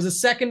 Okay. It was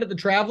a 2nd at the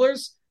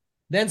Travelers,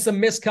 then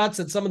some missed cuts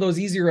at some of those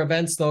easier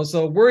events, though.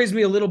 So it worries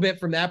me a little bit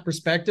from that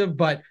perspective.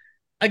 But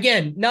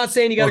again, not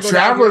saying you got to go.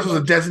 Travelers was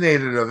a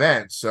designated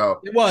event,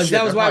 so it was.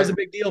 That was why it was a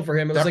big deal for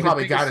him. It was that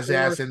probably got his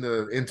ass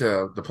into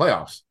the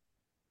playoffs.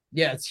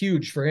 Yeah, it's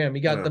huge for him.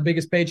 He got the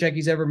biggest paycheck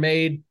he's ever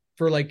made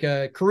for like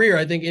a career,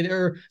 I think,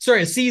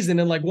 a season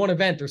in like one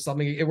event or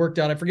something. It worked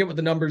out. I forget what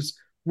the numbers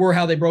were,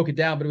 how they broke it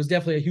down, but it was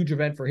definitely a huge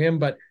event for him.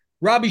 But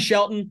Robbie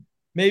Shelton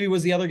maybe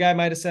was the other guy.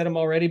 Might have said him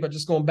already, but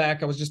just going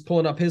back, I was just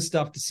pulling up his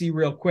stuff to see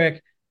real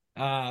quick.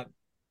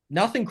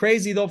 Nothing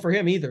crazy though for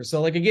him either.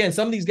 So, like, again,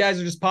 some of these guys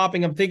are just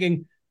popping. I'm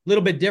thinking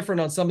little bit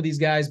different on some of these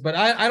guys, but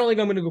I don't think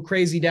I'm going to go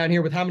crazy down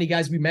here with how many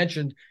guys we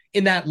mentioned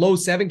in that low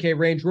 7K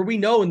range, where we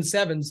know in the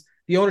sevens,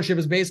 the ownership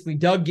is basically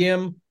Doug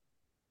Gim,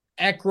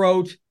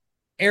 Eckroat,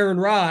 Aaron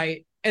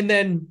Rye, and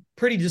then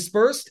pretty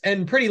dispersed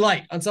and pretty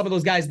light on some of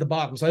those guys at the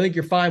bottom. So I think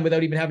you're fine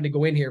without even having to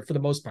go in here for the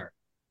most part.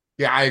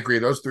 Yeah, I agree.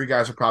 Those three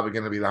guys are probably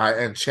going to be the high,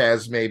 and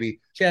Ches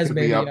could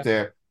be up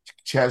there.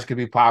 Ches could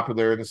be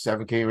popular in the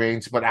 7K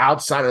range, but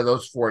outside of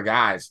those four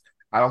guys,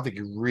 I don't think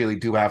you really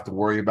do have to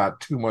worry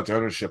about too much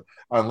ownership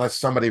unless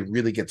somebody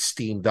really gets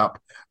steamed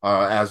up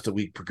as the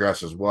week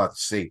progresses. We'll have to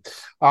see.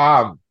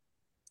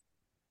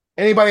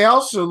 Anybody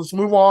else? So let's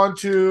move on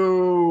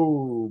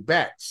to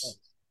bets.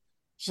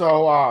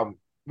 So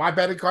my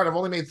betting card, I've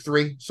only made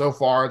 3 so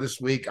far this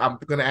week. I'm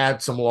going to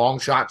add some long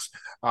shots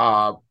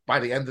by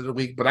the end of the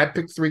week, but I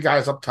picked 3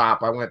 guys up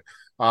top. I went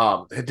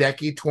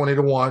Hideki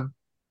 20-1,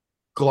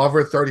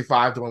 Glover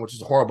 35-1, which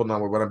is a horrible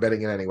number, but I'm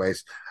betting it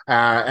anyways,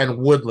 and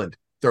Woodland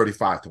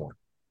 35-1.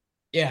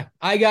 Yeah,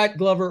 I got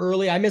Glover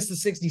early. I missed the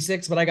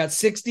 66, but I got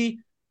 60.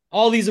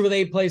 All these are with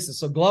 8 places.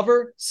 So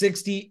Glover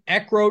 60,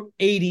 Eckroat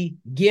 80,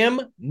 Gim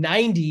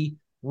 90,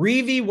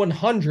 Reeve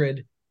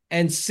 100,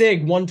 and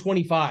Sig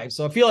 125.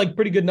 So I feel like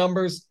pretty good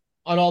numbers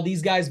on all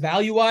these guys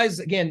value-wise.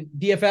 Again,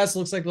 DFS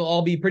looks like they'll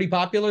all be pretty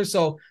popular.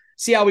 So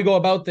see how we go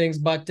about things.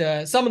 But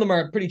some of them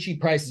are at pretty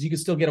cheap prices. You can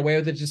still get away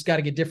with it. Just got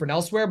to get different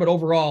elsewhere. But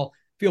overall,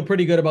 feel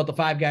pretty good about the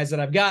 5 guys that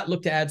I've got.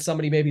 Look to add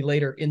somebody maybe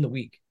later in the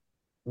week.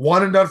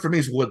 One and done for me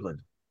is Woodland.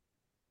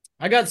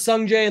 I got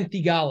Sungjae and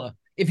Thigala.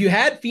 If you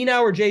had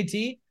Finau or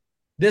JT,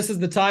 this is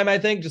the time, I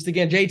think. Just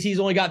again, JT's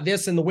only got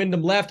this and the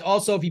Wyndham left.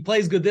 Also, if he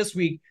plays good this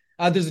week,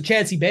 there's a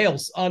chance he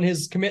bails on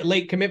his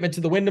late commitment to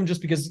the Wyndham,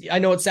 just because I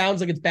know it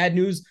sounds like it's bad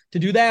news to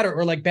do that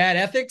or like bad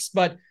ethics,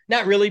 but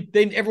not really.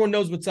 Everyone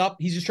knows what's up.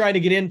 He's just trying to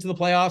get into the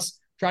playoffs,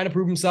 trying to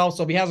prove himself.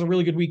 So if he has a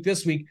really good week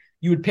this week,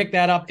 you would pick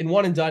that up in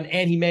one and done,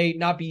 and he may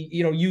not be,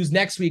 used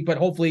next week, but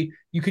hopefully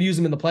you could use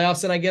him in the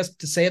playoffs. And I guess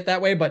to say it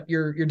that way, but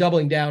you're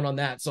doubling down on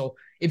that. So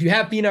if you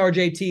have Finau or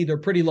JT, they're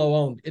pretty low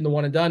owned in the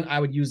one and done.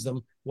 I would use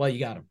them while you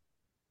got them.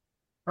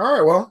 All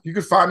right, well, you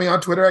can find me on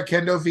Twitter at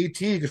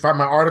KendoVT. You can find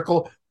my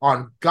article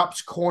on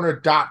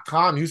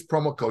gupscorner.com. Use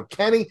promo code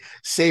Kenny.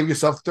 Save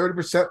yourself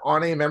 30%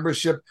 on a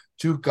membership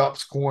to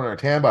Gups Corner.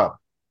 Tambo.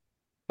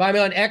 Find me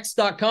on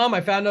X.com.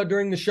 I found out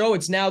during the show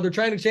they're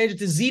trying to change it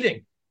to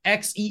Zeeting,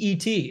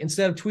 Xeet,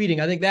 instead of tweeting.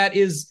 I think that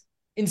is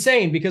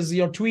insane because,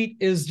 tweet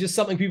is just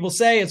something people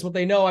say. It's what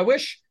they know. I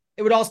wish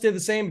it would all stay the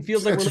same. It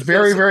feels like it's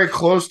very, very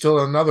close to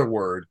another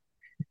word,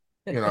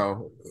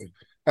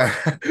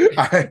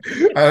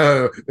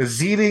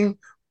 Zeeting,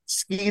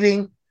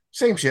 skeeting,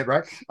 same shit,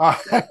 right?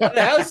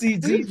 I'll see,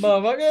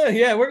 motherfucker.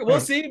 Yeah, we'll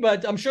see,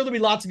 but I'm sure there'll be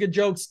lots of good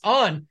jokes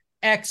on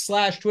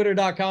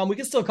X/Twitter.com. We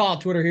can still call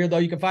it Twitter here, though.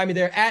 You can find me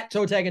there at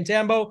Totag and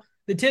Tambo.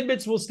 The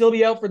tidbits will still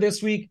be out for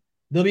this week.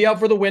 They'll be out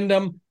for the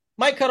Wyndham.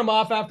 Might cut them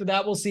off after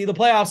that. We'll see. The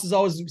playoffs is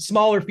always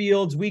smaller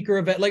fields, weaker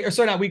event,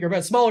 not weaker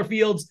events, smaller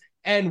fields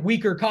and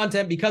weaker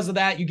content. Because of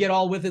that, you get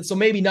all with it. So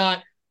maybe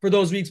not for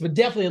those weeks, but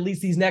definitely at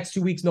least these next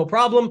 2 weeks, no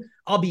problem.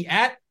 I'll be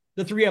at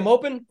the 3M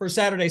Open for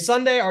Saturday,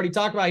 Sunday. I already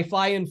talked about I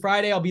fly in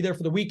Friday. I'll be there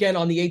for the weekend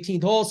on the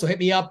 18th hole. So hit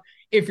me up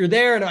if you're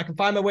there and I can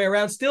find my way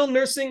around. Still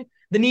nursing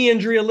the knee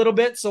injury a little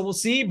bit, so we'll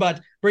see, but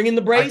bring in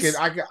the brace.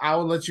 I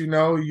will let you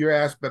know your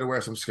ass better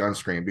wear some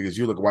sunscreen because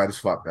you look white as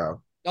fuck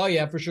now. Oh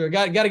yeah, for sure.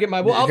 Got to get my.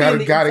 Well, got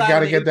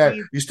to get that.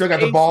 You still got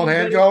the bald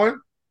head going?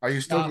 Are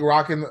you still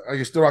rocking? Are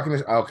you still rocking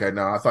this? Okay,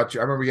 no, I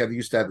remember you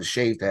used to have the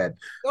shaved head.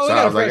 Oh, so we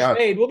got a fresh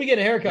fade. We'll be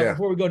getting a haircut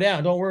before we go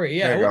down. Don't worry.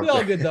 Yeah, we'll be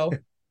all good though.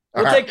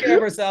 We'll take care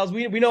of ourselves.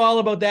 We know all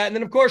about that. And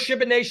then of course,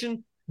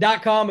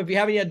 ShipItNation.com. If you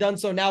haven't yet done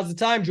so, now's the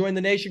time. Join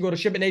the nation. Go to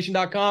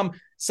ShipItNation.com.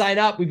 Sign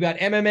up. We've got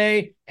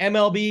MMA,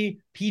 MLB,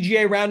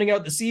 PGA rounding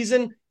out the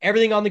season.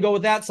 Everything on the go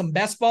with that. Some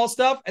best ball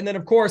stuff. And then,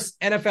 of course,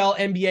 NFL,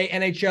 NBA,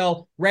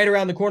 NHL right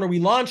around the corner. We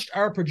launched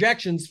our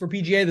projections for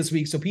PGA this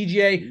week. So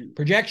PGA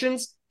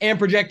projections and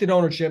projected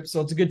ownership.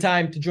 So it's a good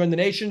time to join the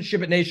nation.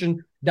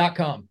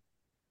 ShipItNation.com.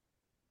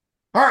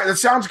 All right, that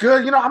sounds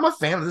good. I'm a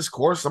fan of this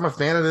course. I'm a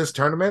fan of this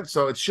tournament,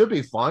 so it should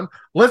be fun.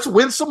 Let's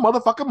win some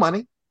motherfucking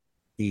money.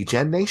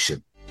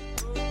 Degeneration.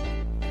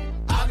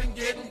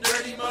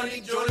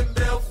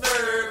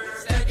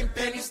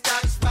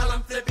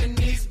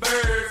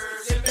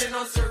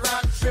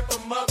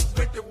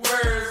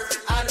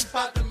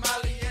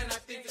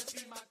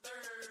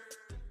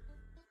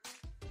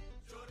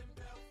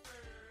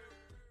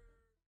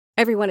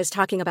 Everyone is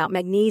talking about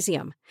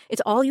magnesium.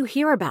 It's all you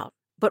hear about.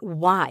 But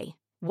why?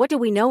 What do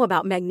we know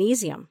about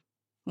magnesium?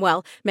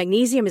 Well,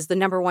 magnesium is the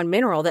 #1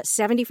 mineral that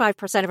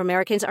 75% of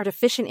Americans are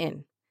deficient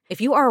in.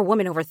 If you are a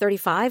woman over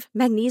 35,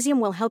 magnesium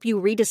will help you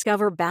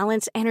rediscover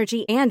balance,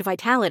 energy, and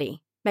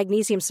vitality.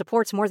 Magnesium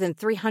supports more than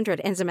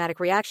 300 enzymatic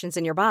reactions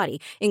in your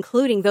body,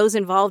 including those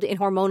involved in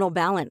hormonal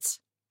balance.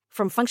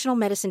 From functional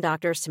medicine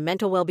doctors to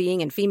mental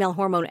well-being and female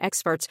hormone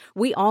experts,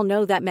 we all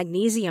know that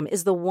magnesium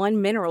is the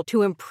one mineral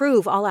to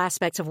improve all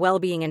aspects of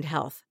well-being and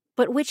health.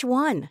 But which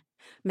one?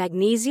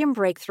 Magnesium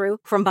Breakthrough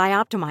from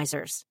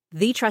Bioptimizers,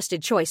 the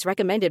trusted choice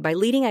recommended by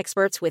leading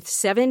experts with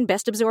 7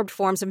 best-absorbed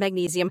forms of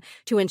magnesium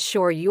to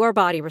ensure your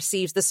body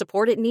receives the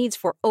support it needs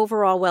for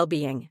overall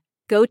well-being.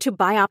 Go to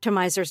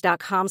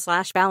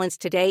bioptimizers.com/balance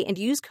today and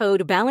use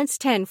code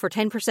BALANCE10 for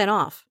 10%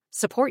 off.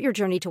 Support your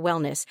journey to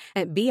wellness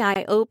at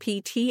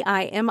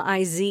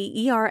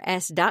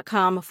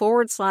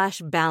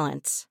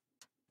bioptimizers.com/balance.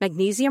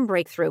 Magnesium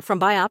Breakthrough from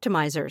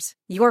Bioptimizers,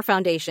 your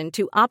foundation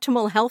to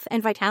optimal health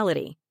and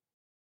vitality.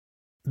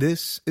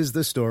 This is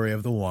the story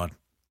of the one.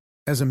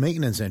 As a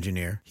maintenance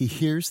engineer, he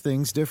hears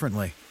things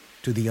differently.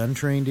 To the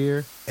untrained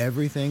ear,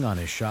 everything on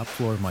his shop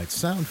floor might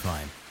sound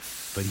fine,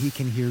 but he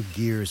can hear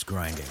gears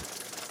grinding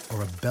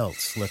or a belt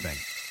slipping.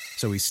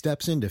 So he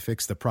steps in to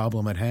fix the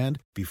problem at hand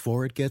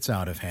before it gets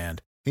out of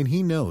hand. And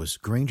he knows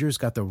Grainger's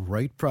got the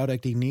right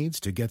product he needs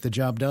to get the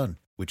job done,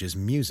 which is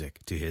music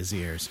to his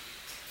ears.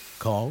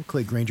 Call,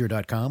 click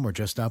Grainger.com, or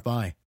just stop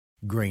by.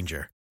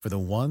 Grainger, for the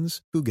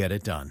ones who get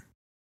it done.